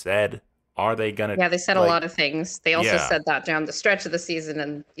they said. Are they gonna? Yeah, they said a lot of things. They also Yeah. said that down the stretch of the season,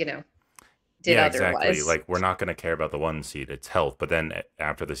 and did Yeah, otherwise. exactly. Like, we're not gonna care about the 1 seed. It's health. But then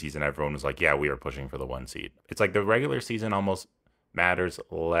after the season, everyone was like, yeah, we are pushing for the 1 seed. It's like the regular season almost matters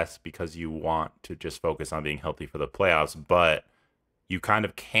less because you want to just focus on being healthy for the playoffs, but you kind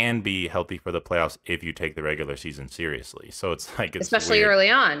of can be healthy for the playoffs if you take the regular season seriously. So it's like, it's especially weird. early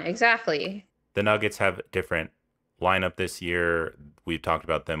on. Exactly. The Nuggets have different lineup this year. We've talked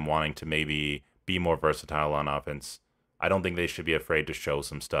about them wanting to maybe be more versatile on offense. I don't think they should be afraid to show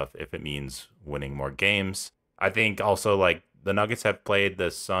some stuff if it means winning more games. I think also like the Nuggets have played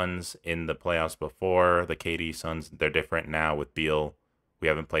the Suns in the playoffs before. The KD Suns, they're different now with Beal. We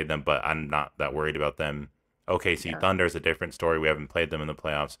haven't played them, but I'm not that worried about them. OKC Thunder is a different story. We haven't played them in the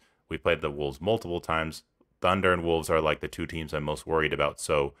playoffs. We played the Wolves multiple times. Thunder and Wolves are like the two teams I'm most worried about.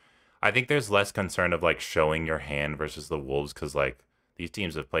 So I think there's less concern of like showing your hand versus the Wolves because like these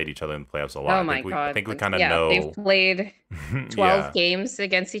teams have played each other in the playoffs a lot. Oh my God. I think we kind of know. They've played 12 games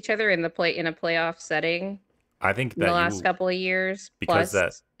against each other in a playoff setting. I think that in the last couple of years, because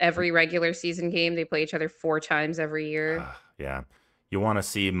plus every regular season game, they play each other 4 times every year. Yeah. You want to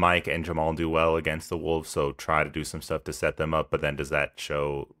see Mike and Jamal do well against the Wolves, so try to do some stuff to set them up. But then does that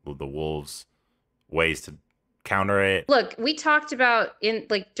show the Wolves ways to counter it? Look, we talked about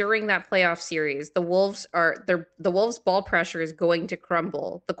during that playoff series, the Wolves ball pressure is going to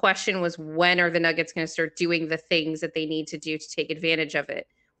crumble. The question was, when are the Nuggets going to start doing the things that they need to do to take advantage of it?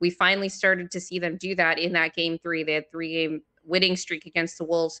 We finally started to see them do that in that game 3. They had 3-game winning streak against the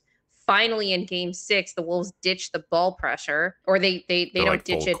Wolves. Finally, in game 6, the Wolves ditch the ball pressure, or they don't like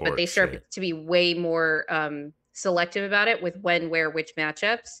ditch it, but they start to be way more selective about it with when, where, which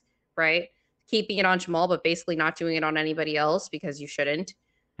matchups, right? Keeping it on Jamal, but basically not doing it on anybody else because you shouldn't,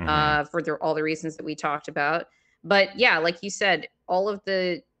 for all the reasons that we talked about. But yeah, like you said, all of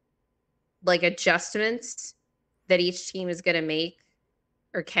the like adjustments that each team is going to make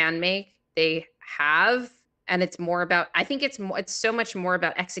or can make, they have. And it's more about, I think it's so much more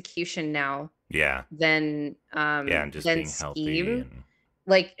about execution now. Yeah. Than and just being scheme. healthy.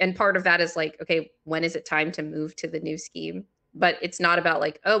 Like, and part of that is like, okay, when is it time to move to the new scheme? But it's not about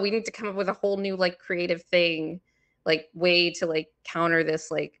like, oh, we need to come up with a whole new like creative thing, like way to like counter this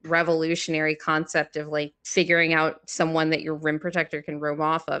like revolutionary concept of like figuring out someone that your rim protector can roam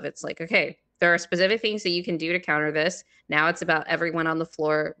off of. It's like, okay, there are specific things that you can do to counter this. Now it's about everyone on the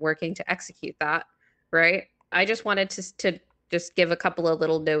floor working to execute that, right? I just wanted to just give a couple of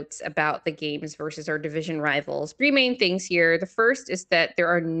little notes about the games versus our division rivals. 3 main things here. The first is that there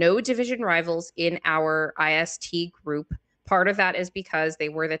are no division rivals in our IST group. Part of that is because they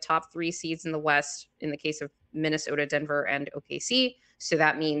were the top 3 seeds in the West in the case of Minnesota, Denver, and OKC. So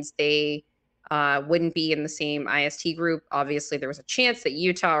that means they wouldn't be in the same IST group. Obviously, there was a chance that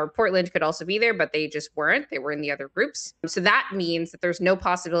Utah or Portland could also be there, but they just weren't. They were in the other groups. So that means that there's no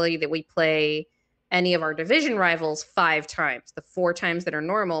possibility that we play any of our division rivals 5 times, the 4 times that are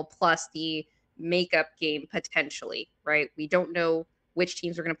normal, plus the makeup game potentially, right? We don't know which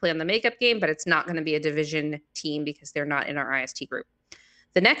teams are going to play on the makeup game, but it's not going to be a division team because they're not in our IST group.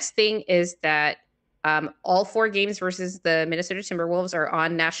 The next thing is that all 4 games versus the Minnesota Timberwolves are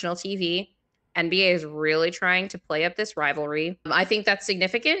on national TV. NBA is really trying to play up this rivalry. I think that's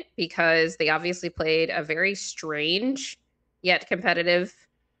significant because they obviously played a very strange yet competitive,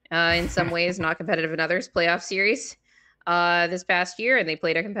 in some ways, not competitive in others, playoff series this past year. And they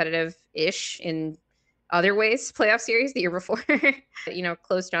played a competitive-ish in other ways playoff series the year before.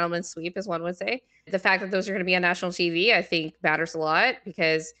 Close gentleman's sweep, as one would say. The fact that those are going to be on national TV, I think, matters a lot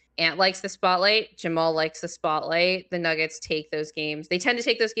because Ant likes the spotlight. Jamal likes the spotlight. The Nuggets take those games. They tend to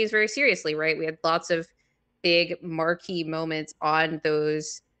take those games very seriously, right? We had lots of big marquee moments on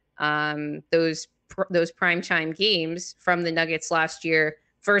those primetime games from the Nuggets last year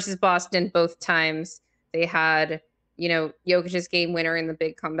versus Boston. Both times they had, Jokic's game winner in the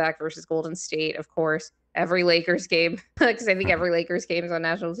big comeback versus Golden State, of course. Every Lakers game, because I think every Lakers game is on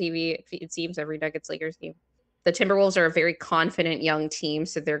national TV. It seems every Nuggets Lakers game. The Timberwolves are a very confident young team,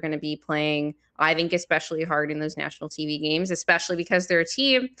 so they're going to be playing, I think, especially hard in those national TV games, especially because they're a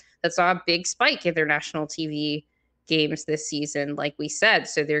team that saw a big spike in their national TV games this season, like we said.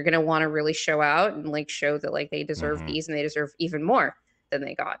 So they're going to want to really show out and show that they deserve these and they deserve even more than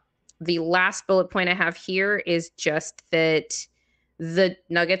they got. The last bullet point I have here is just that the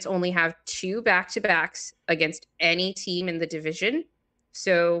Nuggets only have 2 back-to-backs against any team in the division.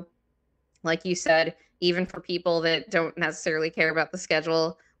 So, like you said, even for people that don't necessarily care about the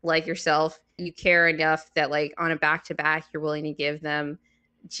schedule, like yourself, you care enough that on a back-to-back, you're willing to give them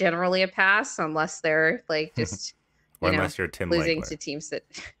generally a pass, unless they're just, unless you're Tim losing Legler. to teams that,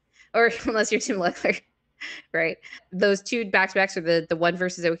 or unless you're Tim Legler, right? Those 2 back-to-backs are the one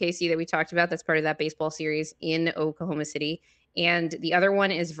versus OKC that we talked about. That's part of that baseball series in Oklahoma City. And the other one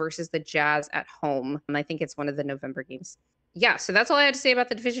is versus the Jazz at home. And I think it's one of the November games. Yeah, so that's all I had to say about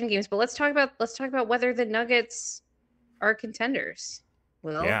the division games. But let's talk about whether the Nuggets are contenders.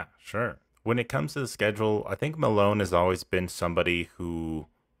 Well, yeah, sure. When it comes to the schedule, I think Malone has always been somebody who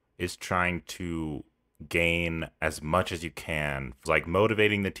is trying to gain as much as you can,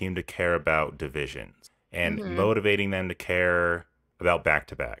 motivating the team to care about divisions and motivating them to care about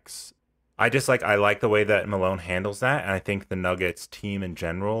back-to-backs. I like the way that Malone handles that, and I think the Nuggets team in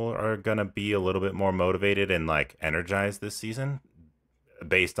general are going to be a little bit more motivated and energized this season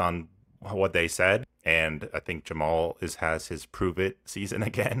based on what they said. And I think Jamal has his prove it season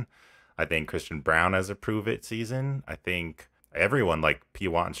again. I think Christian Brown has a prove it season. I think everyone P.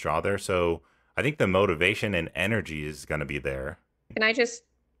 Watt and Straw there. So I think the motivation and energy is going to be there. Can I just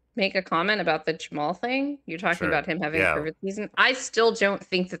make a comment about the Jamal thing? You're talking about him having a prove it season. I still don't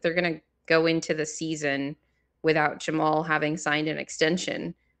think that they're going to go into the season without Jamal having signed an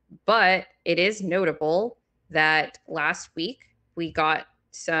extension. But it is notable that last week we got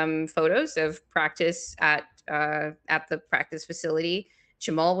some photos of practice at the practice facility.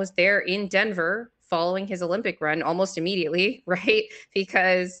 Jamal was there in Denver following his Olympic run almost immediately, right?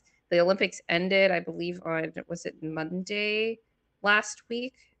 Because the Olympics ended, I believe, on, was it Monday last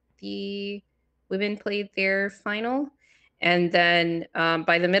week? The women played their final. And then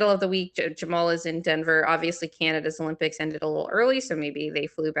by the middle of the week, Jamal is in Denver. Obviously, Canada's Olympics ended a little early, so maybe they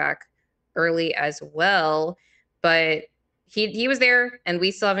flew back early as well. But he was there, and we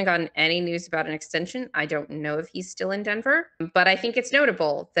still haven't gotten any news about an extension. I don't know if he's still in Denver. But I think it's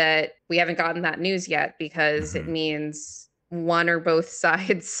notable that we haven't gotten that news yet because it means one or both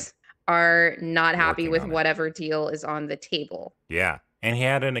sides are not happy with whatever deal is on the table. Yeah. And he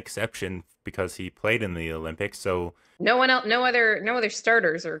had an exception because he played in the Olympics. So no one else, no other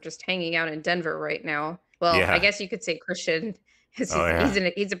starters are just hanging out in Denver right now. Well, I guess you could say Christian he's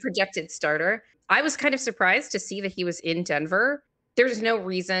a projected starter. I was kind of surprised to see that he was in Denver. There's no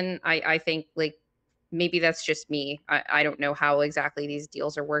reason. I think maybe that's just me. I don't know how exactly these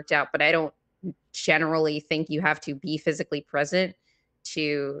deals are worked out, but I don't generally think you have to be physically present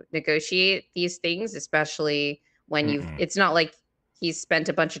to negotiate these things, especially when it's not like he's spent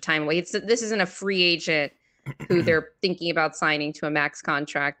a bunch of time away. This isn't a free agent who they're thinking about signing to a max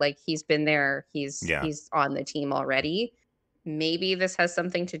contract. He's been there. He's on the team already. Maybe this has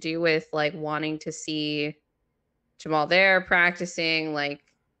something to do with wanting to see Jamal there practicing,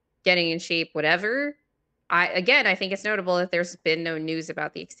 getting in shape, whatever. I think it's notable that there's been no news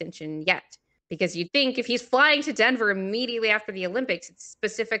about the extension yet, because you'd think if he's flying to Denver immediately after the Olympics, it's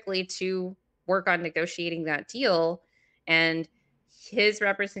specifically to work on negotiating that deal. And his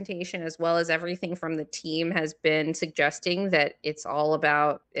representation, as well as everything from the team, has been suggesting that it's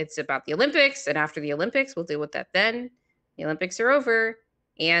about the Olympics, and after the Olympics we'll deal with that then. The Olympics are over.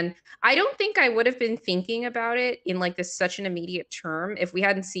 And I don't think I would have been thinking about it in like this such an immediate term if we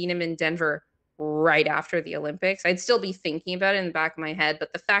hadn't seen him in Denver right after the Olympics. I'd still be thinking about it in the back of my head,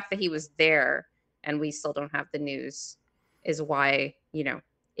 but the fact that he was there and we still don't have the news is why,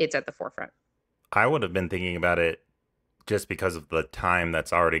 it's at the forefront. I would have been thinking about it just because of the time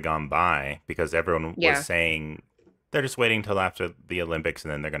that's already gone by, because everyone Yeah. was saying they're just waiting till after the Olympics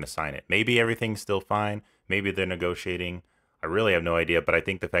and then they're going to sign it. Maybe everything's still fine. Maybe they're negotiating. I really have no idea, but I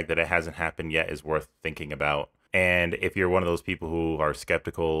think the fact that it hasn't happened yet is worth thinking about. And if you're one of those people who are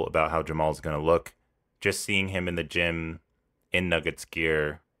skeptical about how Jamal's going to look, just seeing him in the gym in Nuggets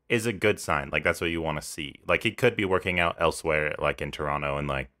gear is a good sign. Like, that's what you want to see. Like, he could be working out elsewhere, like in Toronto, and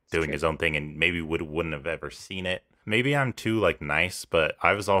like doing his own thing, and maybe wouldn't have ever seen it. Maybe I'm too like nice, but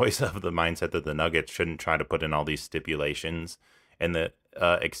I was always of the mindset that the Nuggets shouldn't try to put in all these stipulations in the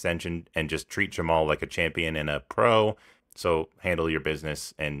extension and just treat Jamal like a champion and a pro. So handle your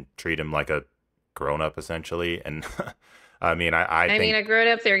business and treat him like a grown up, essentially. And I mean, I think a grown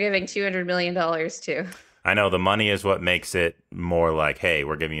up they're giving $200 million to. I know the money is what makes it more like, hey,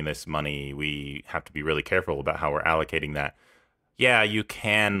 we're giving you this money. We have to be really careful about how we're allocating that. Yeah, you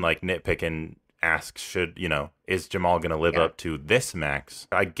can like nitpick and ask, is Jamal going to live up to this max?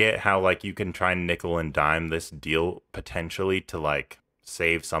 I get how like you can try and nickel and dime this deal potentially to like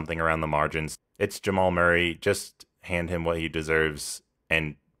save something around the margins. It's Jamal Murray. Just hand him what he deserves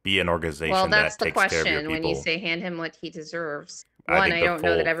and be an organization that takes care of your people. Well, that's the question when you say hand him what he deserves. One, I don't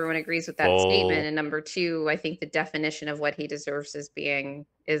know that everyone agrees with that statement. And number two, I think the definition of what he deserves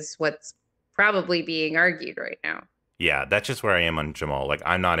is what's probably being argued right now. Yeah, that's just where I am on Jamal. Like,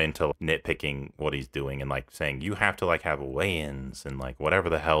 I'm not into nitpicking what he's doing and like saying you have to like have weigh-ins and like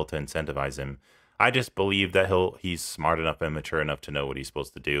whatever the hell to incentivize him. I just believe that he's smart enough and mature enough to know what he's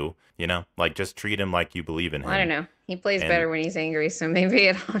supposed to do. Like just treat him like you believe in him. I don't know. He plays better when he's angry, so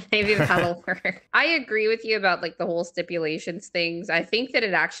maybe that'll work. I agree with you about like the whole stipulations things. I think that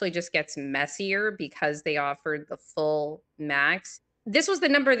it actually just gets messier because they offered the full max. This was the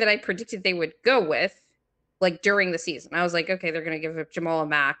number that I predicted they would go with, like during the season. I was like, okay, they're going to give Jamal a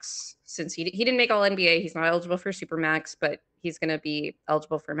max since he didn't make all NBA. He's not eligible for super max, but he's going to be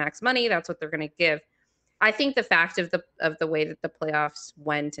eligible for max money. That's what they're going to give. I think the fact of the way that the playoffs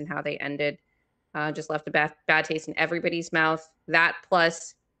went and how they ended just left a bad taste in everybody's mouth. That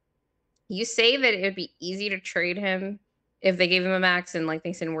plus, you say that it would be easy to trade him if they gave him a max and like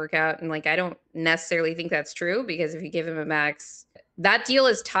things didn't work out. And like, I don't necessarily think that's true, because if you give him a max, that deal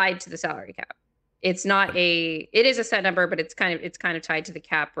is tied to the salary cap. It's not it is a set number, but it's kind of tied to the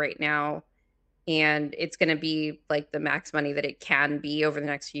cap right now. And it's going to be like the max money that it can be over the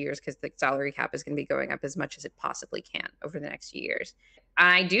next few years, because the salary cap is going to be going up as much as it possibly can over the next few years.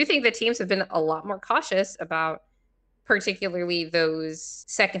 I do think the teams have been a lot more cautious about particularly those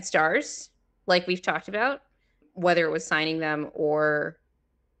second stars, like we've talked about, whether it was signing them or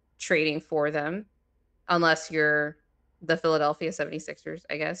trading for them, unless you're the Philadelphia 76ers,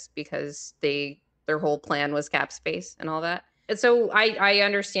 I guess, because their whole plan was cap space and all that. And so I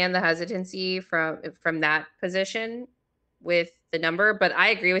understand the hesitancy from that position with the number, but I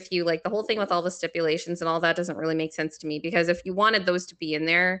agree with you. Like the whole thing with all the stipulations and all that doesn't really make sense to me, because if you wanted those to be in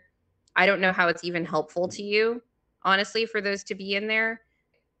there, I don't know how it's even helpful to you, honestly, for those to be in there.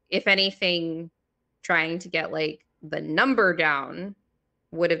 If anything, trying to get like the number down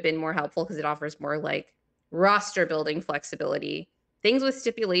would have been more helpful, because it offers more like roster building flexibility. Things with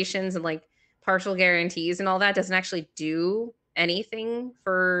stipulations and like partial guarantees and all that doesn't actually do anything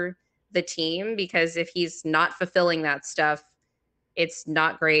for the team, because if he's not fulfilling that stuff, it's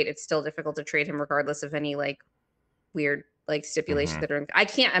not great. It's still difficult to trade him regardless of any like weird like stipulations that are I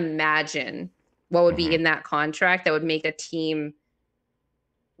can't imagine what would be in that contract that would make a team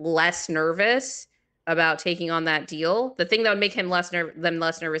less nervous about taking on that deal. The thing that would make him less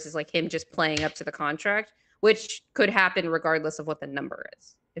nervous is like him just playing up to the contract, which could happen regardless of what the number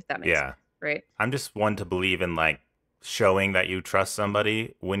is, if that makes sense, right? I'm just one to believe in like showing that you trust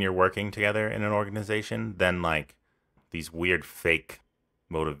somebody when you're working together in an organization than like these weird fake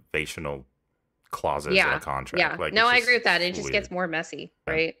motivational clauses in a contract. Yeah. Like, no, I agree with that. It just gets more messy,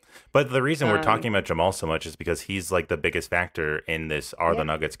 right? But the reason we're talking about Jamal so much is because he's like the biggest factor in this the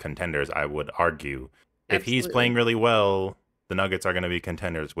Nuggets contenders, I would argue. If he's playing really well, the Nuggets are going to be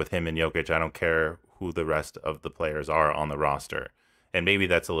contenders with him and Jokic. I don't care who the rest of the players are on the roster. And maybe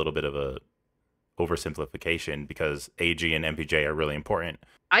that's a little bit of a oversimplification, because AG and MPJ are really important.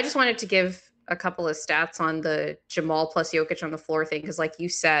 I just wanted to give a couple of stats on the Jamal plus Jokic on the floor thing, because like you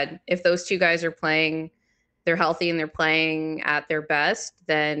said, if those two guys are playing, they're healthy and they're playing at their best,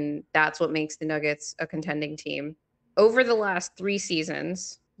 then that's what makes the Nuggets a contending team. Over the last 3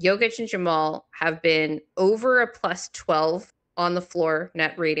 seasons, Jokic and Jamal have been over a plus 12 on the floor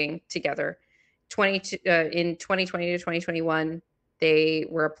net rating together. In 2020 to 2021, they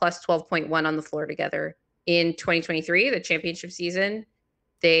were a plus 12.1 on the floor together. In 2023, the championship season,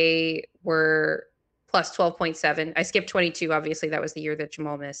 they were plus 12.7. I skipped 22. Obviously, that was the year that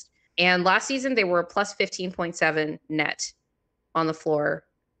Jamal missed. And last season, they were a plus 15.7 net on the floor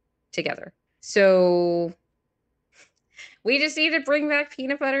together. So we just need to bring back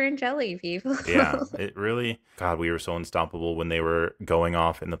peanut butter and jelly, people. Yeah, it really, God, we were so unstoppable when they were going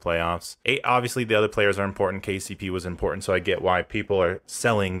off in the playoffs. Obviously, the other players are important. KCP was important, so I get why people are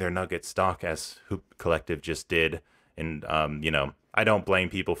selling their Nuggets stock, as Hoop Collective just did. And, I don't blame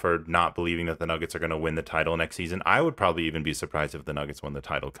people for not believing that the Nuggets are going to win the title next season. I would probably even be surprised if the Nuggets won the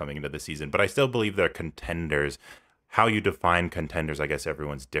title coming into the season, but I still believe they're contenders. How you define contenders, I guess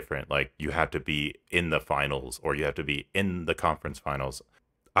everyone's different. Like, you have to be in the finals or you have to be in the conference finals.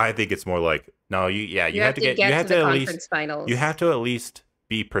 I think it's more like, no, you have to at least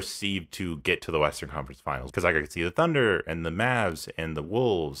be perceived to get to the Western Conference Finals, because I could see the Thunder and the Mavs and the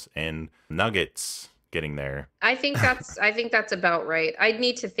Wolves and Nuggets getting there. I think that's about right. I'd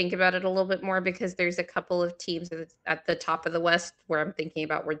need to think about it a little bit more, because there's a couple of teams at the top of the West where I'm thinking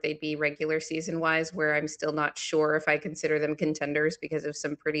about where they'd be regular season wise, where I'm still not sure if I consider them contenders because of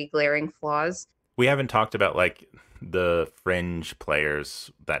some pretty glaring flaws. We haven't talked about like the fringe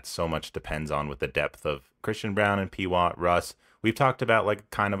players that so much depends on, with the depth of Christian Brown and P. Watt, Russ. We've talked about like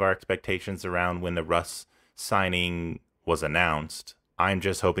kind of our expectations around when the Russ signing was announced. I'm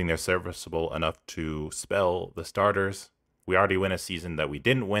just hoping they're serviceable enough to spell the starters. We already win a season that we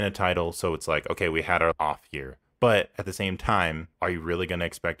didn't win a title, so it's like, okay, we had our off year. But at the same time, are you really going to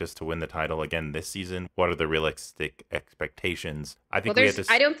expect us to win the title again this season? What are the realistic expectations? I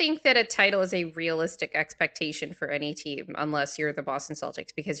don't think that a title is a realistic expectation for any team unless you're the Boston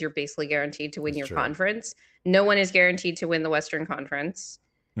Celtics, because you're basically guaranteed to win your conference. No one is guaranteed to win the Western Conference,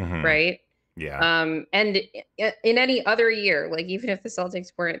 right? Yeah. And in any other year, like even if the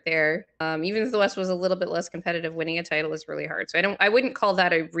Celtics weren't there, even if the West was a little bit less competitive, winning a title is really hard. So I wouldn't call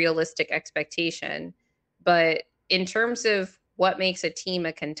that a realistic expectation. But in terms of what makes a team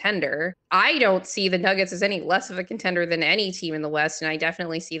a contender, I don't see the Nuggets as any less of a contender than any team in the West. And I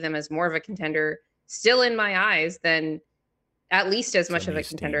definitely see them as more of a contender still in my eyes than at least as much of a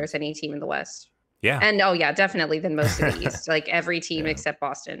contender as any team in the West. Yeah. And definitely than most of the East. Like every team except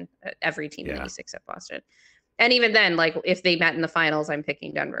Boston. Every team in the East except Boston. And even then, like if they met in the finals, I'm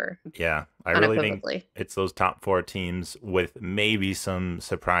picking Denver. Yeah. I really think it's those top 4 teams with maybe some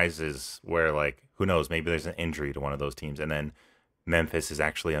surprises where, like, who knows, maybe there's an injury to one of those teams, and then Memphis is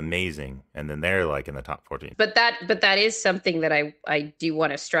actually amazing, and then they're like in the top 14. But that is something that I do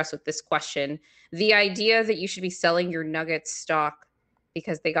want to stress with this question. The idea that you should be selling your Nuggets stock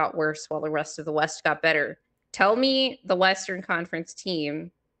because they got worse while the rest of the West got better. Tell me the Western Conference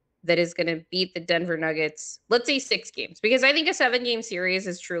team that is going to beat the Denver Nuggets, let's say 6 games, because I think a 7-game series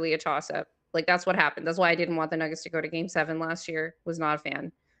is truly a toss-up. Like, that's what happened. That's why I didn't want the Nuggets to go to Game 7 last year. Was not a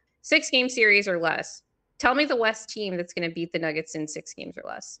fan. 6-game series or less. Tell me the West team that's going to beat the Nuggets in 6 games or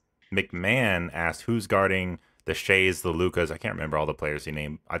less. McMahon asked who's guarding the Shays, the Lucas. I can't remember all the players he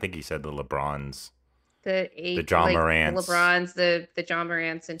named. I think he said the LeBrons. The John Morants. The LeBrons, the John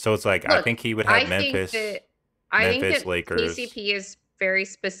Morants. And so it's like, look, I think he would have Memphis, Lakers. KCP is very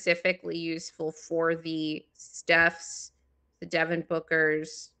specifically useful for the Stephs, the Devin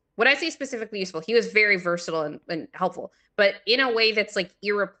Bookers. When I say specifically useful, he was very versatile and helpful, but in a way that's like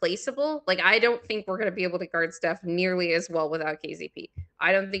irreplaceable. Like, I don't think we're going to be able to guard Steph nearly as well without KCP.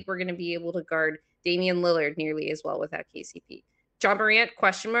 I don't think we're going to be able to guard Damian Lillard nearly as well without KCP. John Morant,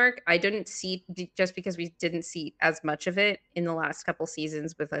 question mark. I didn't see, just because we didn't see as much of it in the last couple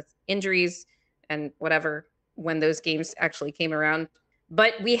seasons with injuries and whatever when those games actually came around.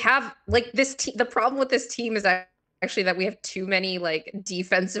 But we have like this the problem with this team is actually that we have too many like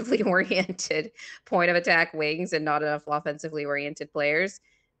defensively oriented point of attack wings and not enough offensively oriented players.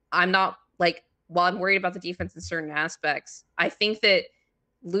 I'm not like, while I'm worried about the defense in certain aspects, I think that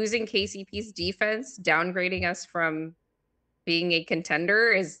losing KCP's defense, downgrading us from being a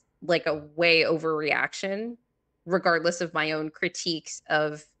contender, is like a way overreaction, regardless of my own critiques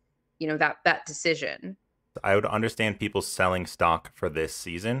of, that decision. I would understand people selling stock for this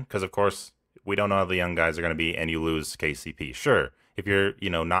season because, of course, we don't know how the young guys are going to be, and you lose KCP. Sure, if you're,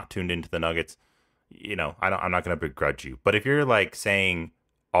 not tuned into the Nuggets, I'm not going to begrudge you. But if you're like saying,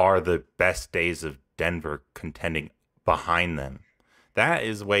 are the best days of Denver contending behind them. That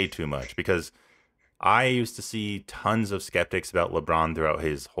is way too much because I used to see tons of skeptics about LeBron throughout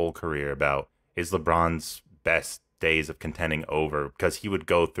his whole career about is LeBron's best days of contending over because he would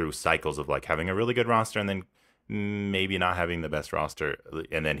go through cycles of like having a really good roster and then maybe not having the best roster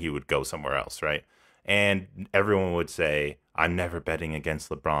and then he would go somewhere else, right? And everyone would say, I'm never betting against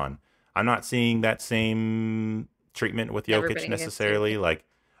LeBron. I'm not seeing that same treatment with Never Jokic betting against necessarily. Jokic. Like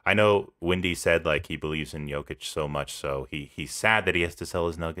I know Wendy said like he believes in Jokic so much so he's sad that he has to sell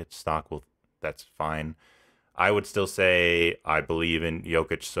his Nuggets stock. Well, that's fine. I would still say I believe in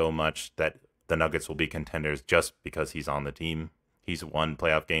Jokic so much that the Nuggets will be contenders just because he's on the team. He's won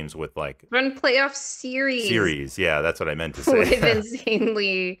playoff games with like Run playoff series series. Yeah, that's what I meant to with say.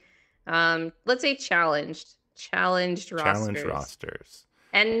 insanely, let's say challenged Challenge rosters, rosters.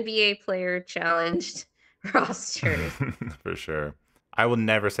 NBA player challenged rosters. For sure. I will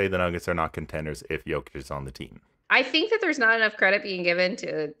never say the Nuggets are not contenders if Jokic is on the team. I think that there's not enough credit being given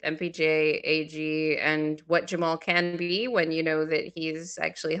to MPJ, AG, and what Jamal can be when you know that he's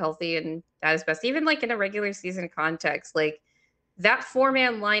actually healthy and at his best. Even like in a regular season context, like that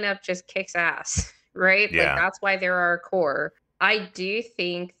 4-man lineup just kicks ass, right? Like Yeah. that's why they're our core. I do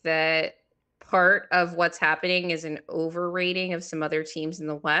think that part of what's happening is an overrating of some other teams in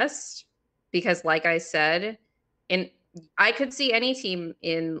the West because, like I said, in I could see any team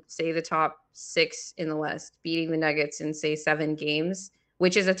in, say, the top 6 in the West beating the Nuggets in, say, 7 games,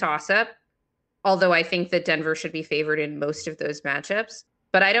 which is a toss-up. Although I think that Denver should be favored in most of those matchups,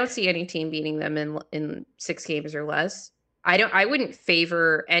 but I don't see any team beating them in 6 games or less. I wouldn't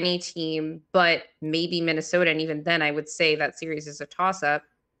favor any team, but maybe Minnesota, and even then I would say that series is a toss-up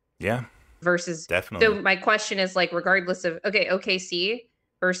Yeah, versus. definitely. So my question is like, regardless of OKC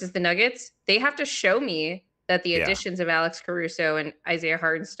versus the Nuggets, they have to show me that the Yeah. additions of Alex Caruso and Isaiah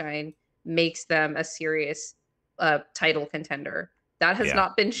Hartenstein makes them a serious title contender. That has Yeah.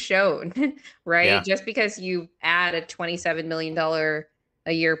 not been shown, right? Yeah. Just because you add a $27 million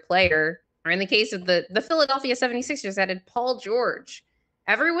a year player, or in the case of the Philadelphia 76ers added Paul George.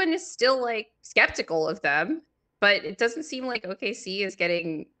 Everyone is still like skeptical of them, but it doesn't seem like OKC is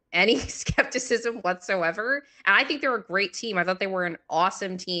getting any skepticism whatsoever. And I think they're a great team. I thought they were an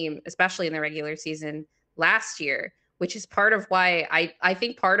awesome team, especially in the regular season last year, which is part of why I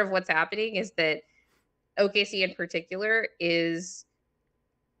think part of what's happening is that OKC in particular is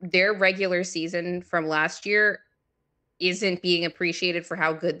their regular season from last year isn't being appreciated for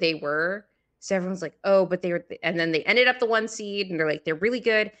how good they were. So everyone's like, oh, but they were, and then they ended up the 1 seed and they're like, they're really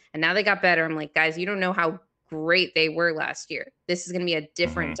good. And now they got better. I'm like, guys, you don't know how great they were last year. This is going to be a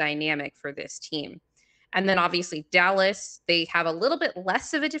different dynamic for this team. And then obviously Dallas, they have a little bit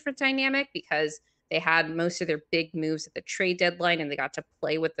less of a different dynamic because they had most of their big moves at the trade deadline and they got to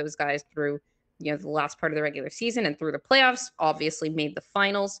play with those guys through, the last part of the regular season and through the playoffs, obviously made the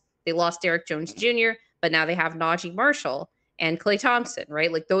finals. They lost Derek Jones Jr., but now they have Najee Marshall and Klay Thompson,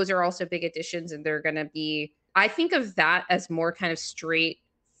 right? Like those are also big additions and they're going to be, I think of that as more kind of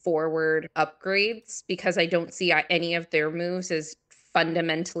straightforward upgrades because I don't see any of their moves as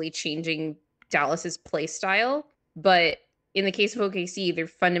fundamentally changing Dallas's play style. But in the case of OKC, they're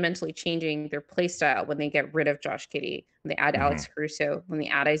fundamentally changing their play style when they get rid of Josh Giddey, when they add Alex Caruso, when they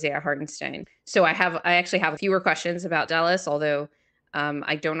add Isaiah Hartenstein. So I actually have fewer questions about Dallas, although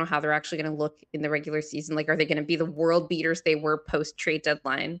I don't know how they're actually going to look in the regular season. Like, are they going to be the world beaters they were post trade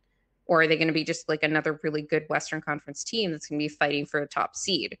deadline? Or are they going to be just like another really good Western Conference team that's going to be fighting for a top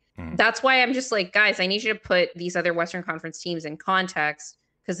seed? That's why I'm just like, guys, I need you to put these other Western Conference teams in context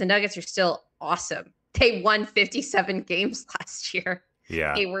because the Nuggets are still awesome. They won 57 games last year.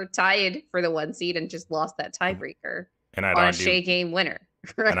 Yeah. They were tied for the 1 seed and just lost that tiebreaker And I'd on a argue, Shea game winner.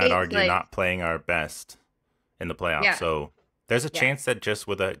 Right? and I'd argue Like, not playing our best in the playoffs. Yeah. So there's a Yeah. chance that just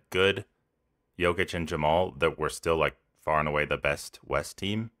with a good Jokic and Jamal, that we're still like far and away the best West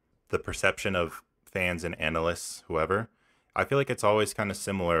team. The perception of fans and analysts, whoever, I feel like it's always kind of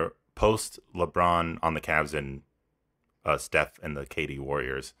similar post LeBron on the Cavs and Steph and the KD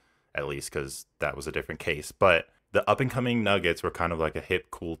Warriors, at least because that was a different case. But the up and coming Nuggets were kind of like a hip,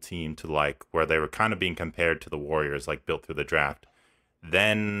 cool team to like, where they were kind of being compared to the Warriors, like built through the draft.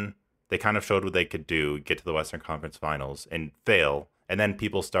 Then they kind of showed what they could do, get to the Western Conference Finals and fail. And then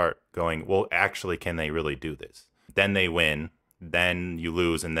people start going, well, actually, can they really do this? Then they win. Then you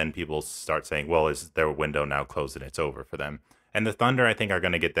lose. And then people start saying, well, is their window now closed and it's over for them? And the Thunder, I think, are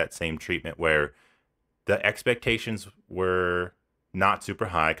going to get that same treatment where the expectations were not super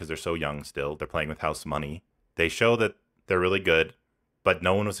high because they're so young still. They're playing with house money. They show that they're really good, but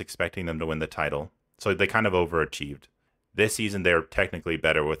no one was expecting them to win the title. So they kind of overachieved. this season they're technically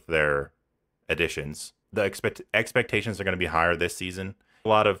better with their additions. The expectations are going to be higher this season. A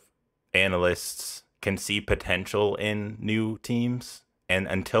lot of analysts can see potential in new teams, and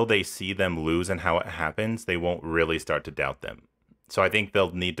until they see them lose and how it happens, they won't really start to doubt them. So I think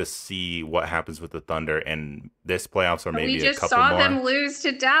they'll need to see what happens with the Thunder and this playoffs, or maybe We a just couple saw more. them lose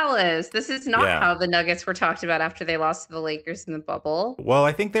to Dallas. This is not Yeah. how the Nuggets were talked about after they lost to the Lakers in the bubble. Well,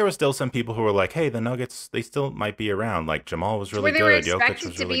 I think there were still some people who were like, "Hey, the Nuggets, they still might be around. Like Jamal was really Where they were good, Jokic expected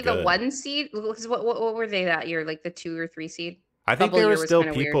was to really be the good." 1 seed. What were they that year? Like the 2 or 3 seed? I think Bubble there were year was still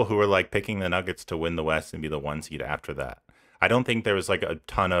kind of weird. people who were like picking the Nuggets to win the West and be the 1 seed after that. I don't think there was like a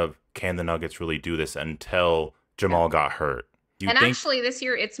ton of can the Nuggets really do this until Jamal got hurt. And actually, this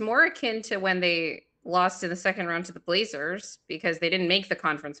year it's more akin to when they lost in the second round to the Blazers because they didn't make the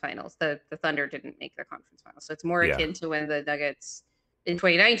conference finals. The Thunder didn't make the conference finals, so it's more akin to when the Nuggets in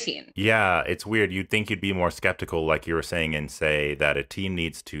 2019. Yeah, it's weird. You'd think you'd be more skeptical, like you were saying, and say that a team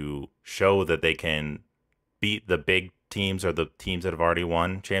needs to show that they can beat the big teams or the teams that have already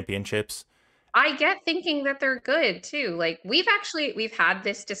won championships. I get thinking that they're good too. Like we've had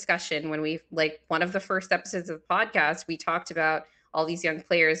this discussion when we like one of the first episodes of the podcast, we talked about all these young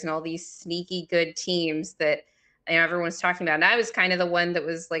players and all these sneaky good teams that everyone's talking about. And I was kind of the one that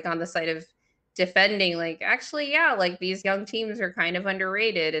was like on the side of defending, like, actually, yeah, like these young teams are kind of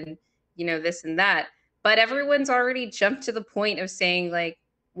underrated and this and that. But everyone's already jumped to the point of saying like,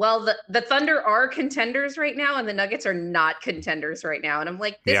 well, the Thunder are contenders right now and the Nuggets are not contenders right now. And I'm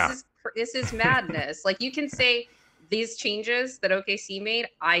like, this is madness. Like you can say these changes that OKC made,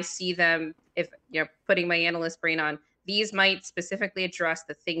 I see them, if putting my analyst brain on, these might specifically address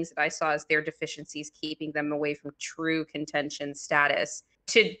the things that I saw as their deficiencies, keeping them away from true contention status.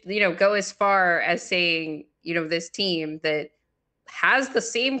 To go as far as saying, this team that has the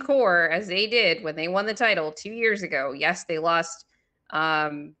same core as they did when they won the title 2 years ago. Yes, they lost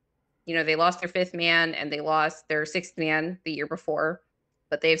they lost their 5th man and they lost their 6th man the year before,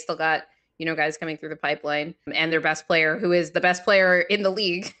 but they've still got, guys coming through the pipeline, and their best player, who is the best player in the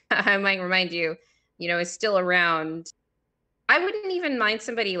league, I might remind you, is still around. I wouldn't even mind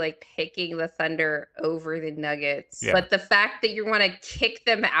somebody like picking the Thunder over the Nuggets, but the fact that you want to kick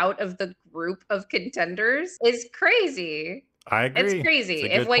them out of the group of contenders is crazy. I agree. It's crazy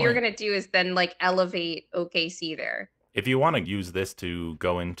if what you're going to do is then like elevate OKC there. If you want to use this to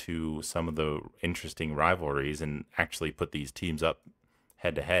go into some of the interesting rivalries and actually put these teams up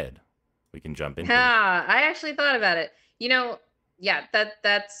head to head, we can jump into it. I actually thought about it.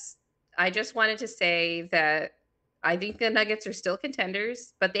 That's I just wanted to say that I think the Nuggets are still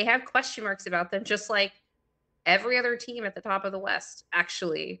contenders, but they have question marks about them, just like every other team at the top of the West,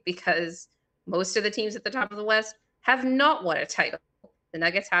 actually, because most of the teams at the top of the West have not won a title. The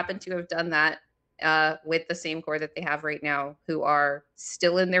Nuggets happen to have done that with the same core that they have right now, who are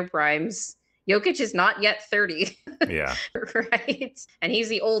still in their primes. Jokic is not yet 30. Yeah. Right. And he's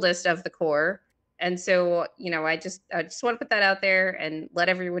the oldest of the core. And so, I just want to put that out there and let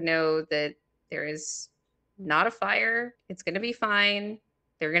everyone know that there is not a fire. It's going to be fine.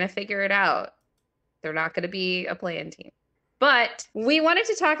 They're going to figure it out. They're not going to be a play-in team. But we wanted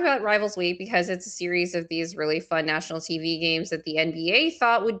to talk about Rivals Week because it's a series of these really fun national TV games that the NBA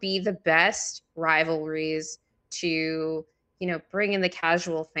thought would be the best rivalries to, bring in the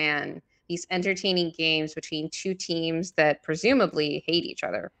casual fan. These entertaining games between two teams that presumably hate each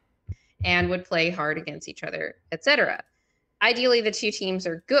other and would play hard against each other, etc. Ideally, the two teams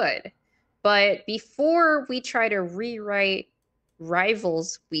are good. But before we try to rewrite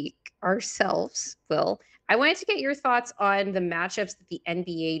Rivals Week ourselves, Will, I wanted to get your thoughts on the matchups that the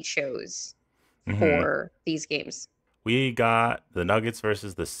NBA chose for these games. We got the Nuggets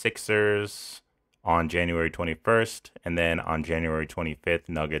versus the Sixers on January 21st, and then on January 25th,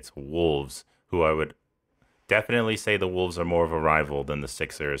 Nuggets Wolves, who I would definitely say the Wolves are more of a rival than the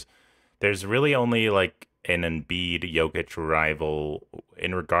Sixers. There's really only like an Embiid Jokic rival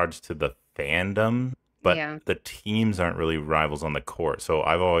in regards to the fandom, but the teams aren't really rivals on the court. So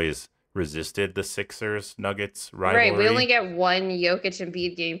I've always resisted the Sixers Nuggets rivalry. Right, we only get one Jokic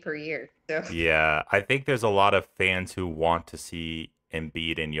Embiid game per year. So. Yeah, I think there's a lot of fans who want to see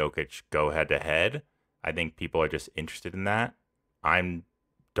Embiid and Jokic go head to head. I think people are just interested in that. I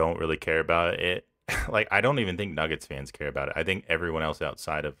don't really care about it. Like, I don't even think Nuggets fans care about it. I think everyone else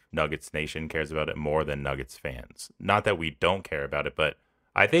outside of Nuggets Nation cares about it more than Nuggets fans. Not that we don't care about it, but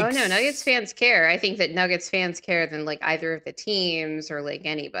I think... Oh, no, Nuggets fans care. I think that Nuggets fans care than, like, either of the teams or, like,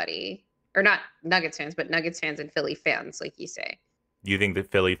 anybody. Or not Nuggets fans, but Nuggets fans and Philly fans, like you say. You think that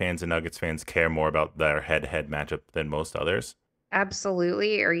Philly fans and Nuggets fans care more about their head-to-head matchup than most others?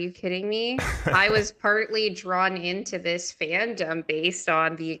 Absolutely. Are you kidding me? I was partly drawn into this fandom based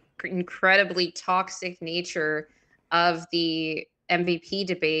on the incredibly toxic nature of the MVP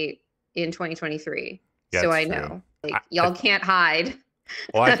debate in 2023. Yeah, So it's I true. know, I, like, I y'all can't hide.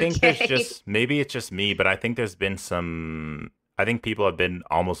 Well, I think there's Okay. just maybe it's just me, but I think there's been I think people have been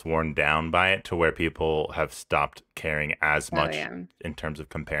almost worn down by it to where people have stopped caring as Oh, much yeah. in terms of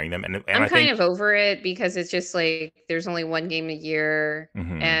comparing them. And I'm I kind of think over it because it's just like there's only one game a year.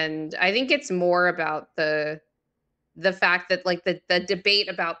 mhm, And I think it's more about the fact that like the debate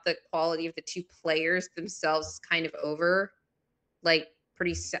about the quality of the two players themselves is kind of over, like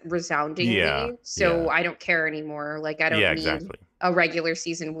pretty yeah, resoundingly. yeah. So I don't care anymore. Like I don't Yeah, need exactly. a regular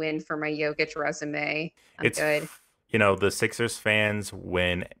season win for my Jokic resume. I'm It's good. the Sixers fans,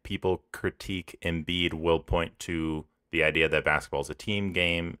 when people critique Embiid, will point to the idea that basketball is a team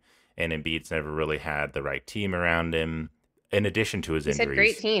game and Embiid's never really had the right team around him in addition to his He said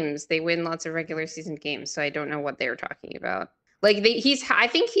great injuries. teams. They win lots of regular season games, so I don't know what they were talking about. Like I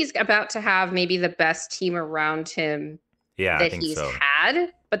think he's about to have maybe the best team around him Yeah, I that think he's so.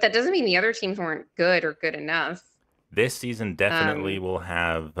 had, but that doesn't mean the other teams weren't good or good enough. This season definitely Um, will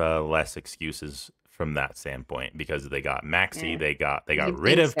have less excuses from that standpoint because they got Maxi, eh, they got you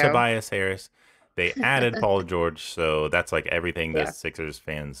rid think of so? Tobias Harris, they added Paul George, so that's like everything the Yeah. Sixers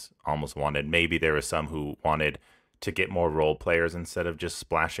fans almost wanted. Maybe there were some who wanted to get more role players instead of just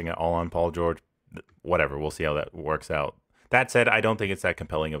splashing it all on Paul George. Whatever, we'll see how that works out. That said, I don't think it's that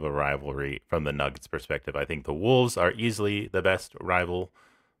compelling of a rivalry from the Nuggets perspective. I think the Wolves are easily the best rival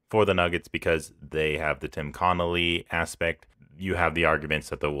for the Nuggets because they have the Tim Connolly aspect. You have the arguments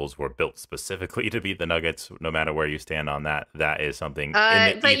that the Wolves were built specifically to beat the Nuggets. No matter where you stand on that, that is something in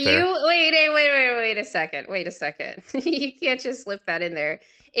the But ether. you wait a second. Wait a second. You can't just slip that in there.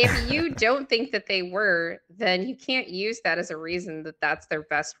 If you don't think that they were, then you can't use that as a reason that that's their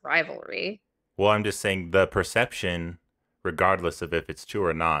best rivalry. Well, I'm just saying the perception, regardless of if it's true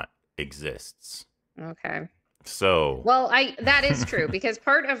or not, exists. Okay. So, Well, I that is true because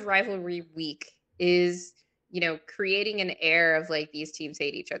part of rivalry week is, creating an air of like these teams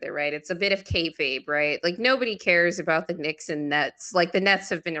hate each other, right? It's a bit of kayfabe, right? Like nobody cares about the Knicks and Nets. Like the Nets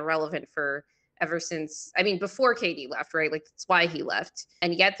have been irrelevant for ever since, I mean, before KD left, right? Like that's why he left.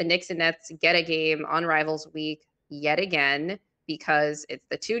 And yet the Knicks and Nets get a game on Rivals Week yet again because it's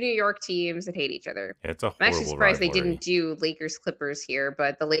the two New York teams that hate each other. it's a I'm actually horrible surprised they rivalry. didn't do Lakers Clippers here,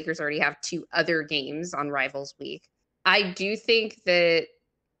 but the Lakers already have two other games on Rivals Week. I do think that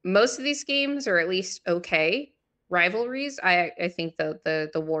most of these games are at least okay rivalries. I think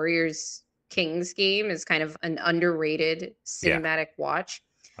the Warriors Kings game is kind of an underrated Yeah, cinematic watch.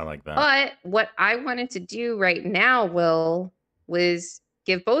 I like that. But what I wanted to do right now, Will, was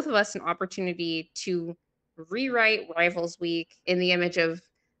give both of us an opportunity to rewrite Rivals Week in the image of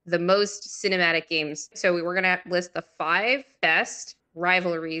the most cinematic games. So we were going to list the 5 best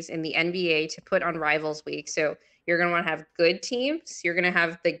rivalries in the NBA to put on Rivals Week. So you're going to want to have good teams. You're going to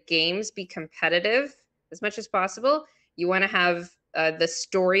have the games be competitive as much as possible. You want to have the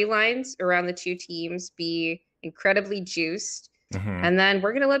storylines around the two teams be incredibly juiced, Hmm. and then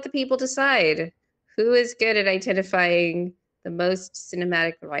we're going to let the people decide who is good at identifying the most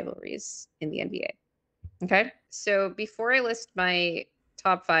cinematic rivalries in the NBA. Okay. So before I list my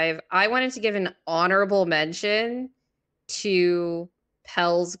top 5, I wanted to give an honorable mention to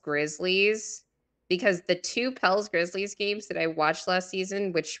Pels Grizzlies because the two Pels Grizzlies games that I watched last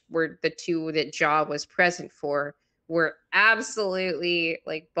season, which were the two that Ja was present for, were absolutely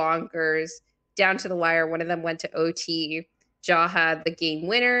like bonkers, down to the wire. One of them went to OT. Ja had the game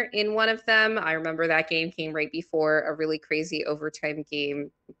winner in one of them. I remember that game came right before a really crazy overtime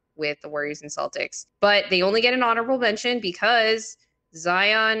game with the Warriors and Celtics. But they only get an honorable mention because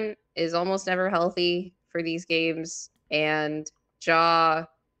Zion is almost never healthy for these games, and Ja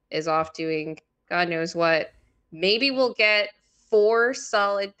is off doing God knows what. Maybe we'll get 4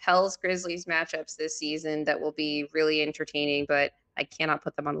 solid Pels Grizzlies matchups this season that will be really entertaining, but I cannot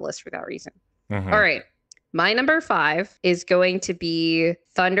put them on the list for that reason. All Hmm. right. My number 5 is going to be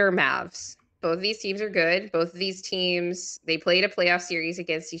Thunder Mavs. Both of these teams are good. Both of these teams, they played a playoff series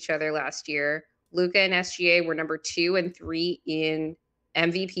against each other last year. Luka and SGA were number 2 and 3 in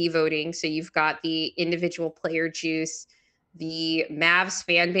MVP voting. So you've got the individual player juice. The Mavs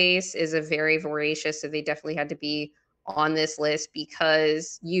fan base is a very voracious, so they definitely had to be on this list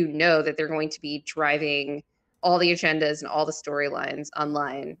because you know that they're going to be driving all the agendas and all the storylines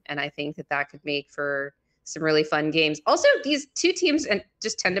online. And I think that that could make for some really fun games. Also, these two teams and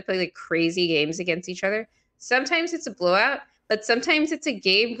just tend to play like crazy games against each other. Sometimes it's a blowout, but sometimes it's a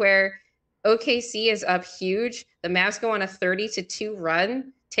game where OKC is up huge. The Mavs go on a 30-2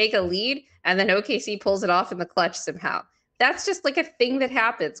 run, take a lead, and then OKC pulls it off in the clutch somehow. That's just like a thing that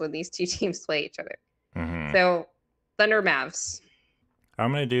happens when these two teams play each other. Mm-hmm. So, Thunder Mavs.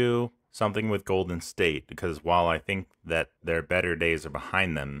 I'm going to do something with Golden State because while I think that their better days are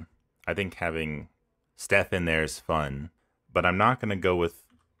behind them, I think having Steph in there is fun. But I'm not going to go with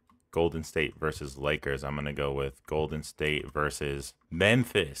Golden State versus Lakers. I'm going to go with Golden State versus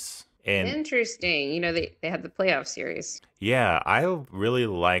Memphis. And interesting. You know, they had the playoff series. yeah, I really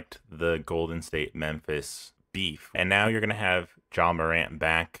liked the Golden State Memphis beef. And now you're going to have Jamal Murray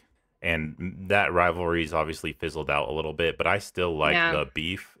back. And that rivalry's obviously fizzled out a little bit, but I still like the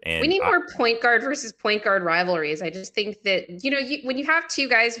beef. And we need more point guard versus point guard rivalries. I just think that, you know, when you have two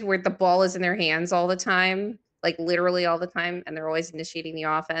guys where the ball is in their hands all the time, like literally all the time, and they're always initiating the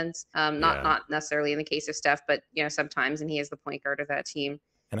offense. Not necessarily in the case of Steph, but you know, sometimes, and he is the point guard of that team.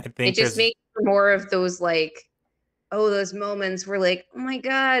 And I think it just makes more of those like, those moments where like, oh my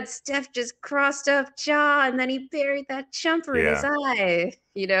God, Steph just crossed up Ja, and then he buried that jumper in his eye,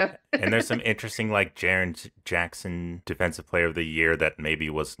 you know? And there's some interesting like Jaren Jackson Defensive Player of the Year that maybe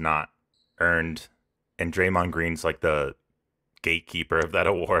was not earned. And Draymond Green's like the gatekeeper of that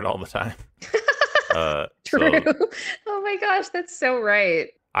award all the time. True. Oh my gosh, that's so right.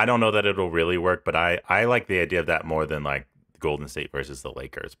 I don't know that it'll really work, but I like the idea of that more than like Golden State versus the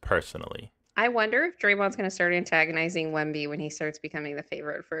Lakers personally. I wonder if Draymond's going to start antagonizing Wemby when he starts becoming the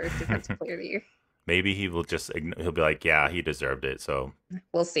favorite for Defensive Player of the Year. Maybe he'll be like, yeah, he deserved it. So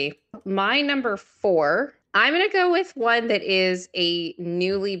we'll see. My number 4, I'm going to go with one that is a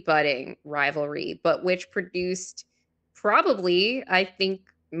newly budding rivalry, but which produced probably, I think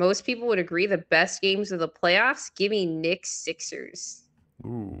most people would agree, the best games of the playoffs. Give me Knicks Sixers.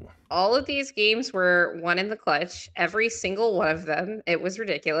 Ooh. All of these games were won in the clutch. Every single one of them. It was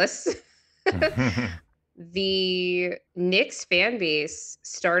ridiculous. The Knicks fan base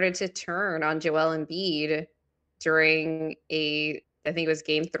started to turn on Joel Embiid during I think it was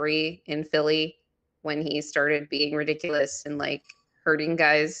game 3 in Philly when he started being ridiculous and like hurting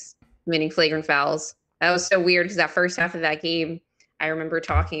guys, committing flagrant fouls. That was so weird because that first half of that game, I remember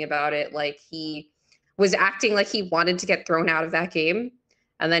talking about it like he was acting like he wanted to get thrown out of that game.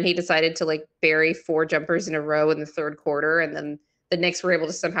 And then he decided to like bury 4 jumpers in a row in the third quarter. And then the Knicks were able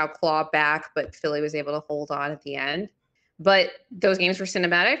to somehow claw back, but Philly was able to hold on at the end. But those games were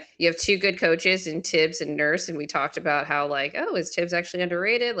cinematic. You have 2 good coaches in Tibbs and Nurse. And we talked about how like, is Tibbs actually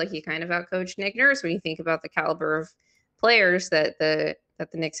underrated? Like he kind of outcoached Nick Nurse when you think about the caliber of players that the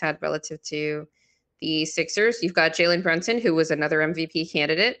Knicks had relative to the Sixers. You've got Jalen Brunson, who was another MVP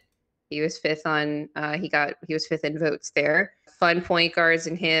candidate. He was 5th on, he was 5th in votes there. Fun point guards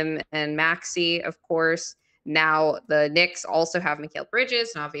in him and Maxey, of course. Now the Knicks also have Mikal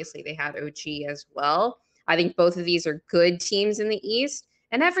Bridges, and obviously they had OG as well. I think both of these are good teams in the East,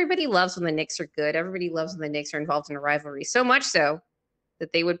 and everybody loves when the Knicks are good. Everybody loves when the Knicks are involved in a rivalry, so much so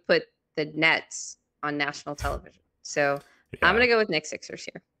that they would put the Nets on national television. So I'm going to go with Knicks Sixers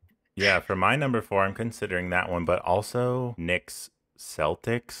here. Yeah, for my number 4, I'm considering that one, but also Knicks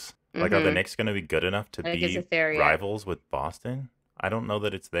Celtics. Like, are the Knicks going to be good enough to be rivals with Boston? I don't know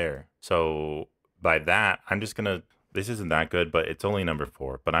that it's there. So by that, I'm just going to, this isn't that good, but it's only number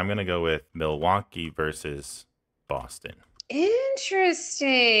 4. But I'm going to go with Milwaukee versus Boston.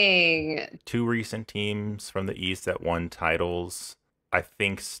 Interesting. 2 recent teams from the East that won titles. I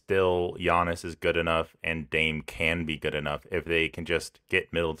think still Giannis is good enough and Dame can be good enough if they can just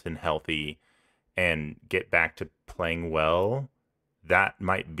get Middleton healthy and get back to playing well. That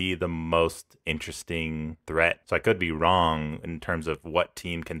might be the most interesting threat. So I could be wrong in terms of what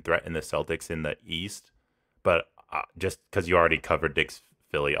team can threaten the Celtics in the East. But just because you already covered Dick's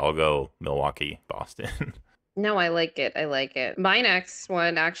Philly, I'll go Milwaukee, Boston. No, I like it. I like it. My next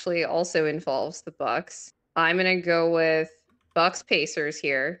one actually also involves the Bucks. I'm going to go with Bucks Pacers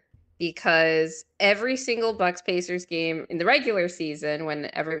here because every single Bucks Pacers game in the regular season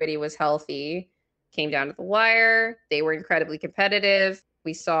when everybody was healthy came down to the wire. They were incredibly competitive.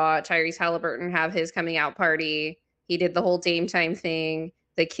 We saw Tyrese Halliburton have his coming out party. He did the whole Dame time thing.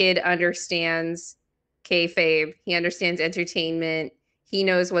 The kid understands kayfabe. He understands entertainment. He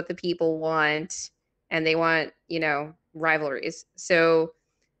knows what the people want, and they want, rivalries. So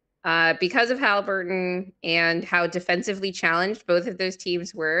because of Halliburton and how defensively challenged both of those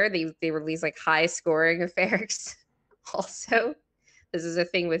teams were, they were these like high scoring affairs. Also, this is a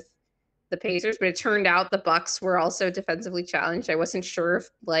thing with the Pacers, but it turned out the Bucks were also defensively challenged. I wasn't sure if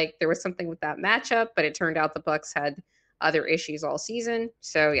like there was something with that matchup, but it turned out the Bucks had other issues all season.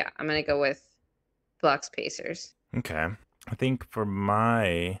 So yeah, I'm gonna go with Bucks Pacers. Okay, I think for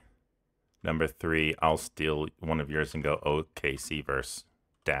my Number 3, I'll steal one of yours and go OKC versus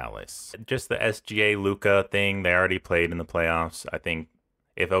Dallas. Just the SGA Luka thing, they already played in the playoffs. I think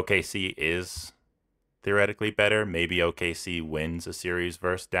if OKC is theoretically better, maybe OKC wins a series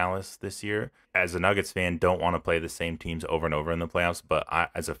versus Dallas this year. As a Nuggets fan, don't want to play the same teams over and over in the playoffs, but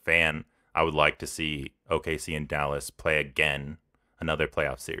as a fan, I would like to see OKC and Dallas play again another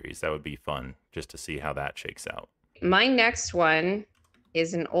playoff series. That would be fun just to see how that shakes out. My next one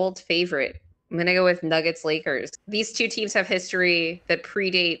is an old favorite. I'm going to go with Nuggets Lakers. These two teams have history that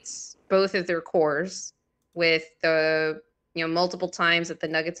predates both of their cores, with the multiple times that the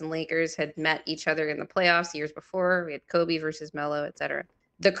Nuggets and Lakers had met each other in the playoffs years before. We had Kobe versus Melo, etc.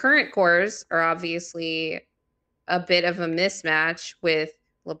 The current cores are obviously a bit of a mismatch, with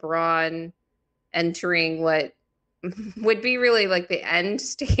LeBron entering what would be really like the end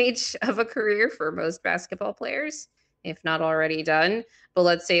stage of a career for most basketball players, if not already done. But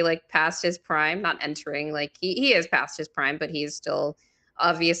let's say like past his prime, not entering, like he is past his prime, but he's still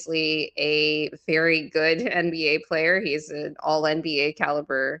obviously a very good NBA player. He's an all NBA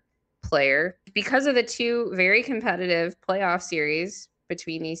caliber player. Because of the two very competitive playoff series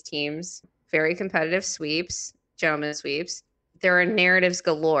between these teams, very competitive sweeps, gentlemen sweeps, there are narratives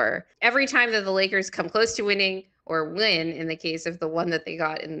galore. Every time that the Lakers come close to winning or win, in the case of the one that they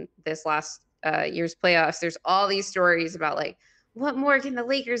got in this last year's playoffs, there's all these stories about like, what more can the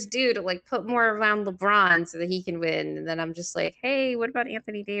Lakers do to like put more around LeBron so that he can win? And then I'm just like, hey, what about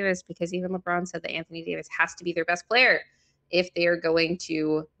Anthony Davis? Because even LeBron said that Anthony Davis has to be their best player if they are going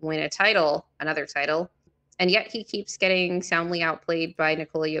to win a title, another title. And yet he keeps getting soundly outplayed by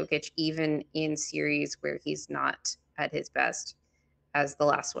Nikola Jokic, even in series where he's not at his best, as the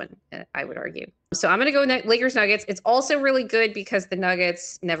last one, I would argue. So I'm going to go Lakers Nuggets. It's also really good because the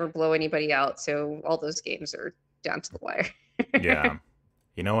Nuggets never blow anybody out. So all those games are down to the wire. Yeah.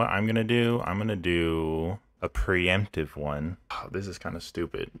 You know what I'm going to do? I'm going to do a preemptive one. Oh, this is kind of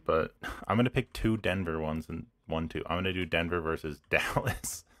stupid, but I'm going to pick 2 Denver ones and 1-2. I'm going to do Denver versus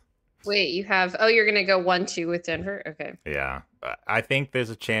Dallas. Wait, you have, you're going to go 1-2 with Denver? Okay. Yeah. I think there's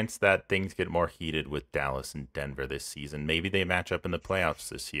a chance that things get more heated with Dallas and Denver this season. Maybe they match up in the playoffs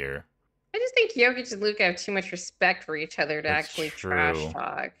this year. I just think Jokic and Luka have too much respect for each other to actually trash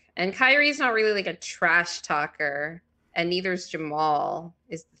talk. And Kyrie's not really like a trash talker, and neither's Jamal,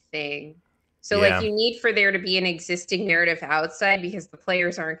 is the thing. So like you need for there to be an existing narrative outside, because the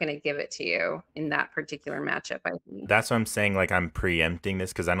players aren't going to give it to you in that particular matchup, I think. That's what I'm saying. Like, I'm preempting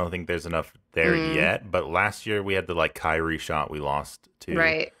this because I don't think there's enough there yet. But last year we had the like Kyrie shot we lost to.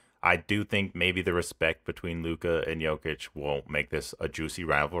 Right. I do think maybe the respect between Luka and Jokic won't make this a juicy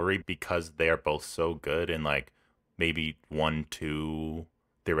rivalry because they are both so good, and like maybe 1-2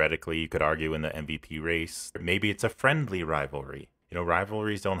 theoretically you could argue in the MVP race. Maybe it's a friendly rivalry. You know,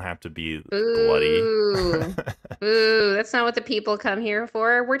 rivalries don't have to be bloody. Ooh, that's not what the people come here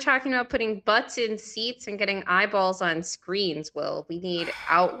for. We're talking about putting butts in seats and getting eyeballs on screens, Will. We need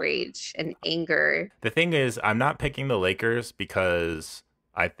outrage and anger. The thing is, I'm not picking the Lakers because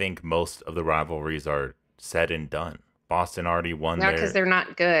I think most of the rivalries are said and done. Boston already won Not because they're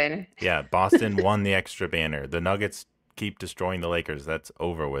not good. Yeah, Boston won the extra banner. The Nuggets keep destroying the Lakers. That's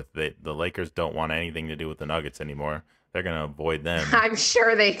over with. The Lakers don't want anything to do with the Nuggets anymore. They're going to avoid them. I'm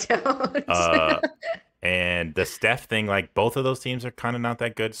sure they don't. And the Steph thing, like both of those teams are kind of not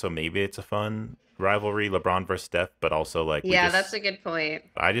that good. So maybe it's a fun rivalry, LeBron versus Steph, but also like, that's a good point.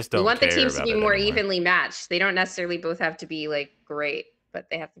 I just don't We want the teams to be more anymore. evenly matched. They don't necessarily both have to be like great, but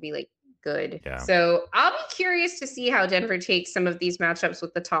they have to be like good. Yeah. So I'll be curious to see how Denver takes some of these matchups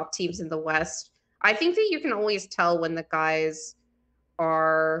with the top teams in the West. I think that you can always tell when the guys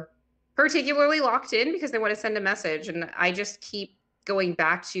are particularly locked in because they want to send a message. And I just keep going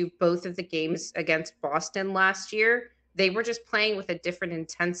back to both of the games against Boston last year. They were just playing with a different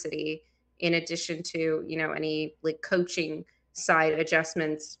intensity, in addition to, any like coaching side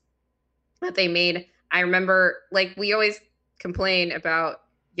adjustments that they made. I remember, like, we always complain about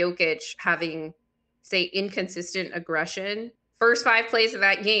Jokic having, say, inconsistent aggression. First 5 plays of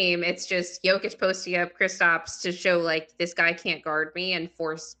that game, it's just Jokic posting up Kristaps to show like, this guy can't guard me, and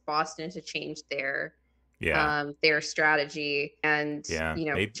force Boston to change their strategy. And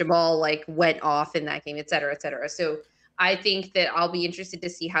Jamal like went off in that game, et cetera, et cetera. So I think that I'll be interested to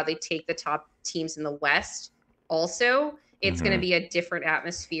see how they take the top teams in the West. Also, it's going to be a different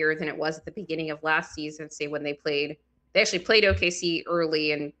atmosphere than it was at the beginning of last season. Say when they actually played OKC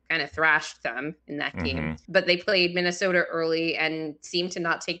early and kind of thrashed them in that game. But they played Minnesota early and seemed to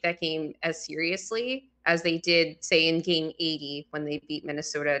not take that game as seriously as they did, say, in game 80 when they beat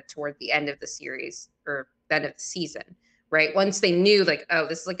Minnesota toward the end of the series, or end of the season, right? Once they knew like, oh,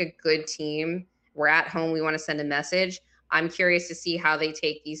 this is like a good team. We're at home. We want to send a message. I'm curious to see how they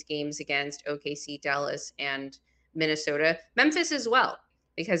take these games against OKC, Dallas, and Minnesota, Memphis as well,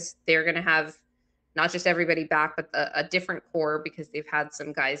 because they're going to have not just everybody back, but a different core because they've had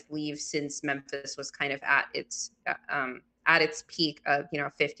some guys leave since Memphis was kind of at its peak of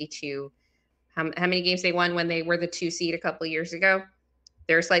 52. How many games they won when they were the 2 seed a couple of years ago?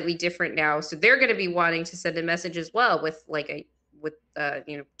 They're slightly different now, so they're going to be wanting to send a message as well with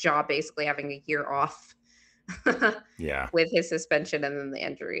Ja basically having a year off Yeah. with his suspension and then the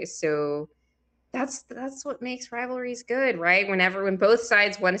injuries. So that's what makes rivalries good, right? When both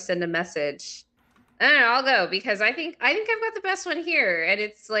sides want to send a message. I don't know, I'll go because I think I've got the best one here, and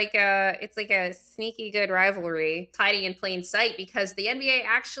it's like a sneaky good rivalry, hiding in plain sight because the NBA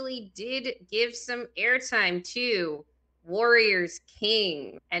actually did give some airtime to Warriors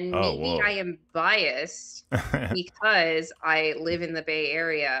King, and Oh, maybe whoa. I am biased because I live in the Bay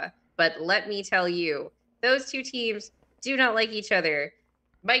Area, but let me tell you, those two teams do not like each other.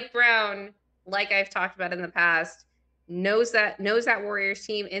 Mike Brown, like I've talked about in the past, knows that Warriors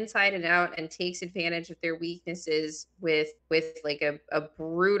team inside and out and takes advantage of their weaknesses with like a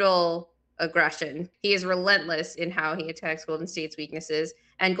brutal aggression. He is relentless in how he attacks Golden State's weaknesses,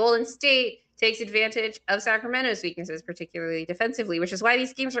 and Golden State takes advantage of Sacramento's weaknesses, particularly defensively, which is why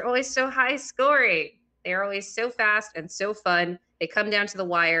these games are always so high scoring. They're always so fast and so fun. They come down to the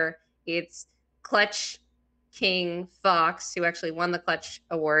wire. It's Clutch King Fox, who actually won the Clutch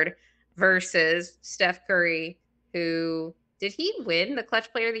Award, versus Steph Curry, who did he win the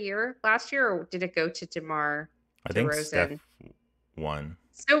Clutch Player of the Year last year, or did it go to DeMar I think Steph DeRozan? won.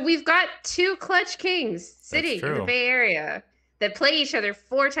 So we've got two Clutch Kings That's sitting in the true. Bay Area that play each other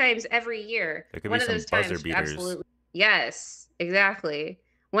 4 times every year. There could be One of some those buzzer times should beaters. absolutely, yes, exactly.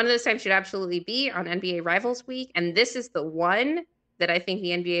 One of those times should absolutely be on NBA Rivals Week, and this is the one that I think the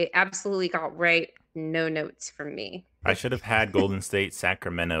NBA absolutely got right. No notes from me. I should have had Golden State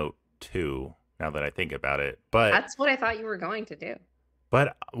Sacramento too, now that I think about it. That's what I thought you were going to do.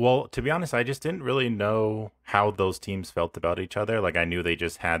 But well, to be honest, I just didn't really know how those teams felt about each other. Like I knew they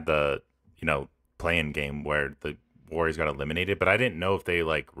just had the, playing game where the Warriors got eliminated, but I didn't know if they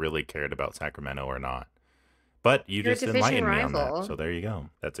like really cared about Sacramento or not. But you You're a just division enlightened me on that. rival. So there you go.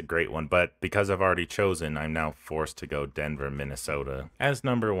 That's a great one. But because I've already chosen, I'm now forced to go Denver, Minnesota as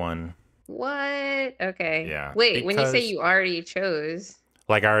number one. What? Okay. Yeah. Wait, when you say Because you already chose.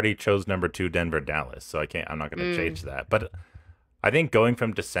 like I already chose number 2, Denver, Dallas. So I'm not going to change that. But I think going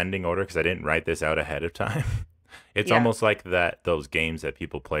from descending order, because I didn't write this out ahead of time, it's Yeah. almost like those games that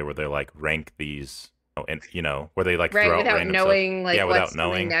people play where they like rank these, and where they like Right, throw out without random knowing stuff. like Yeah, what's without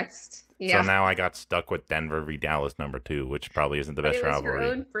coming knowing. next. So Yeah. now I got stuck with Denver v Dallas number 2, which probably isn't the But best it was your rivalry.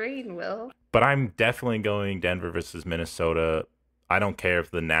 own brain, Will. But I'm definitely going Denver versus Minnesota. I don't care if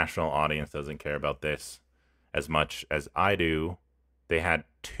the national audience doesn't care about this as much as I do. They had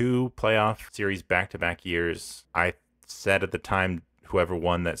 2 playoff series back-to-back years. I said at the time whoever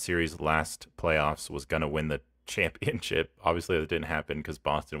won that series last playoffs was going to win the championship. Obviously, that didn't happen because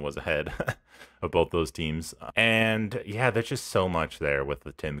Boston was ahead of both those teams. And yeah, there's just so much there with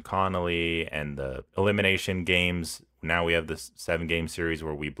the Tim Connolly and the elimination games. Now we have this 7-game series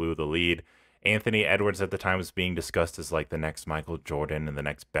where we blew the lead. Anthony Edwards at the time was being discussed as like the next Michael Jordan and the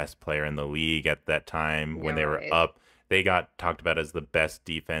next best player in the league at that time when they were up. They got talked about as the best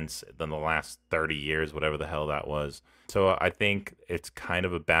defense in the last 30 years, whatever the hell that was. So I think it's kind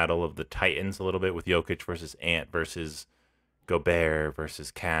of a battle of the Titans a little bit with Jokic versus Ant versus Gobert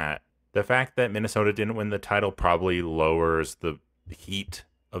versus Cat. The fact that Minnesota didn't win the title probably lowers the heat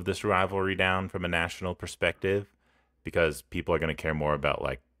of this rivalry down from a national perspective because people are going to care more about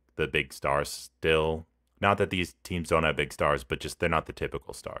like the big stars still. Not that these teams don't have big stars, but just they're not the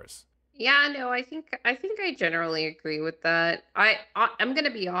typical stars. Yeah, no, I think I generally agree with that. I'm gonna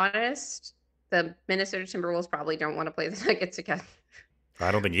be honest. The Minnesota Timberwolves probably don't want to play the Nuggets again.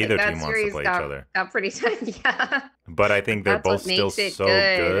 I don't think Like either that team wants to series play each got other. pretty tight. Yeah. But I think they're That's both what still makes it so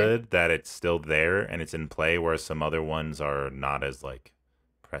good. good that it's still there and it's in play, whereas some other ones are not as like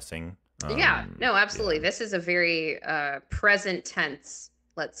pressing. Yeah, no, absolutely. Yeah. This is a very present tense,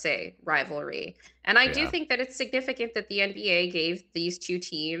 let's say, rivalry. And I do Yeah. think that it's significant that the NBA gave these two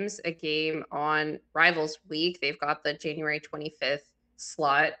teams a game on Rivals Week. They've got the January 25th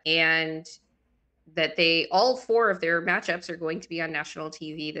slot, and that all 4 of their matchups are going to be on national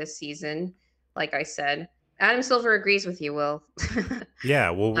TV this season. Like I said, Adam Silver agrees with you, Will.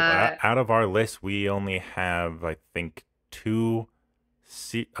 Yeah, well, Uh, out of our list, we only have, I think, 2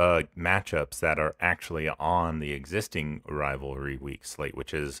 matchups that are actually on the existing rivalry week slate,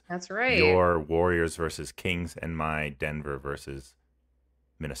 which is That's right. your Warriors versus Kings and my Denver versus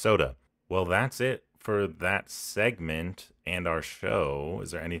Minnesota. Well, that's it for that segment and our show.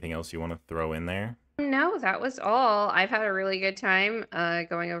 Is there anything else you want to throw in there? No, that was all. I've had a really good time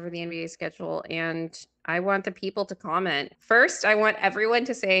going over the NBA schedule, and I want the people to comment. First, I want everyone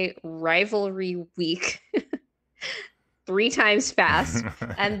to say rivalry week 3 times fast.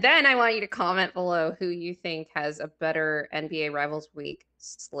 And then I want you to comment below who you think has a better NBA Rivals Week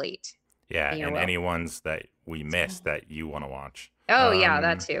slate. Yeah, and any ones that we missed that you want to watch. Oh, yeah,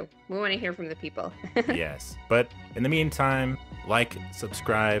 that too. We want to hear from the people. Yes. But in the meantime, like,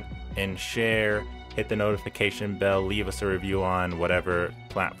 subscribe, and share. Hit the notification bell. Leave us a review on whatever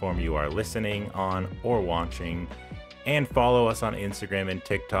platform you are listening on or watching. And follow us on Instagram and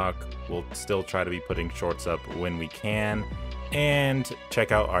TikTok. We'll still try to be putting shorts up when we can. And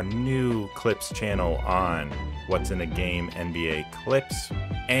check out our new Clips channel on What's in a Game NBA Clips.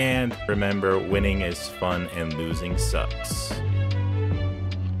 And remember, winning is fun and losing sucks.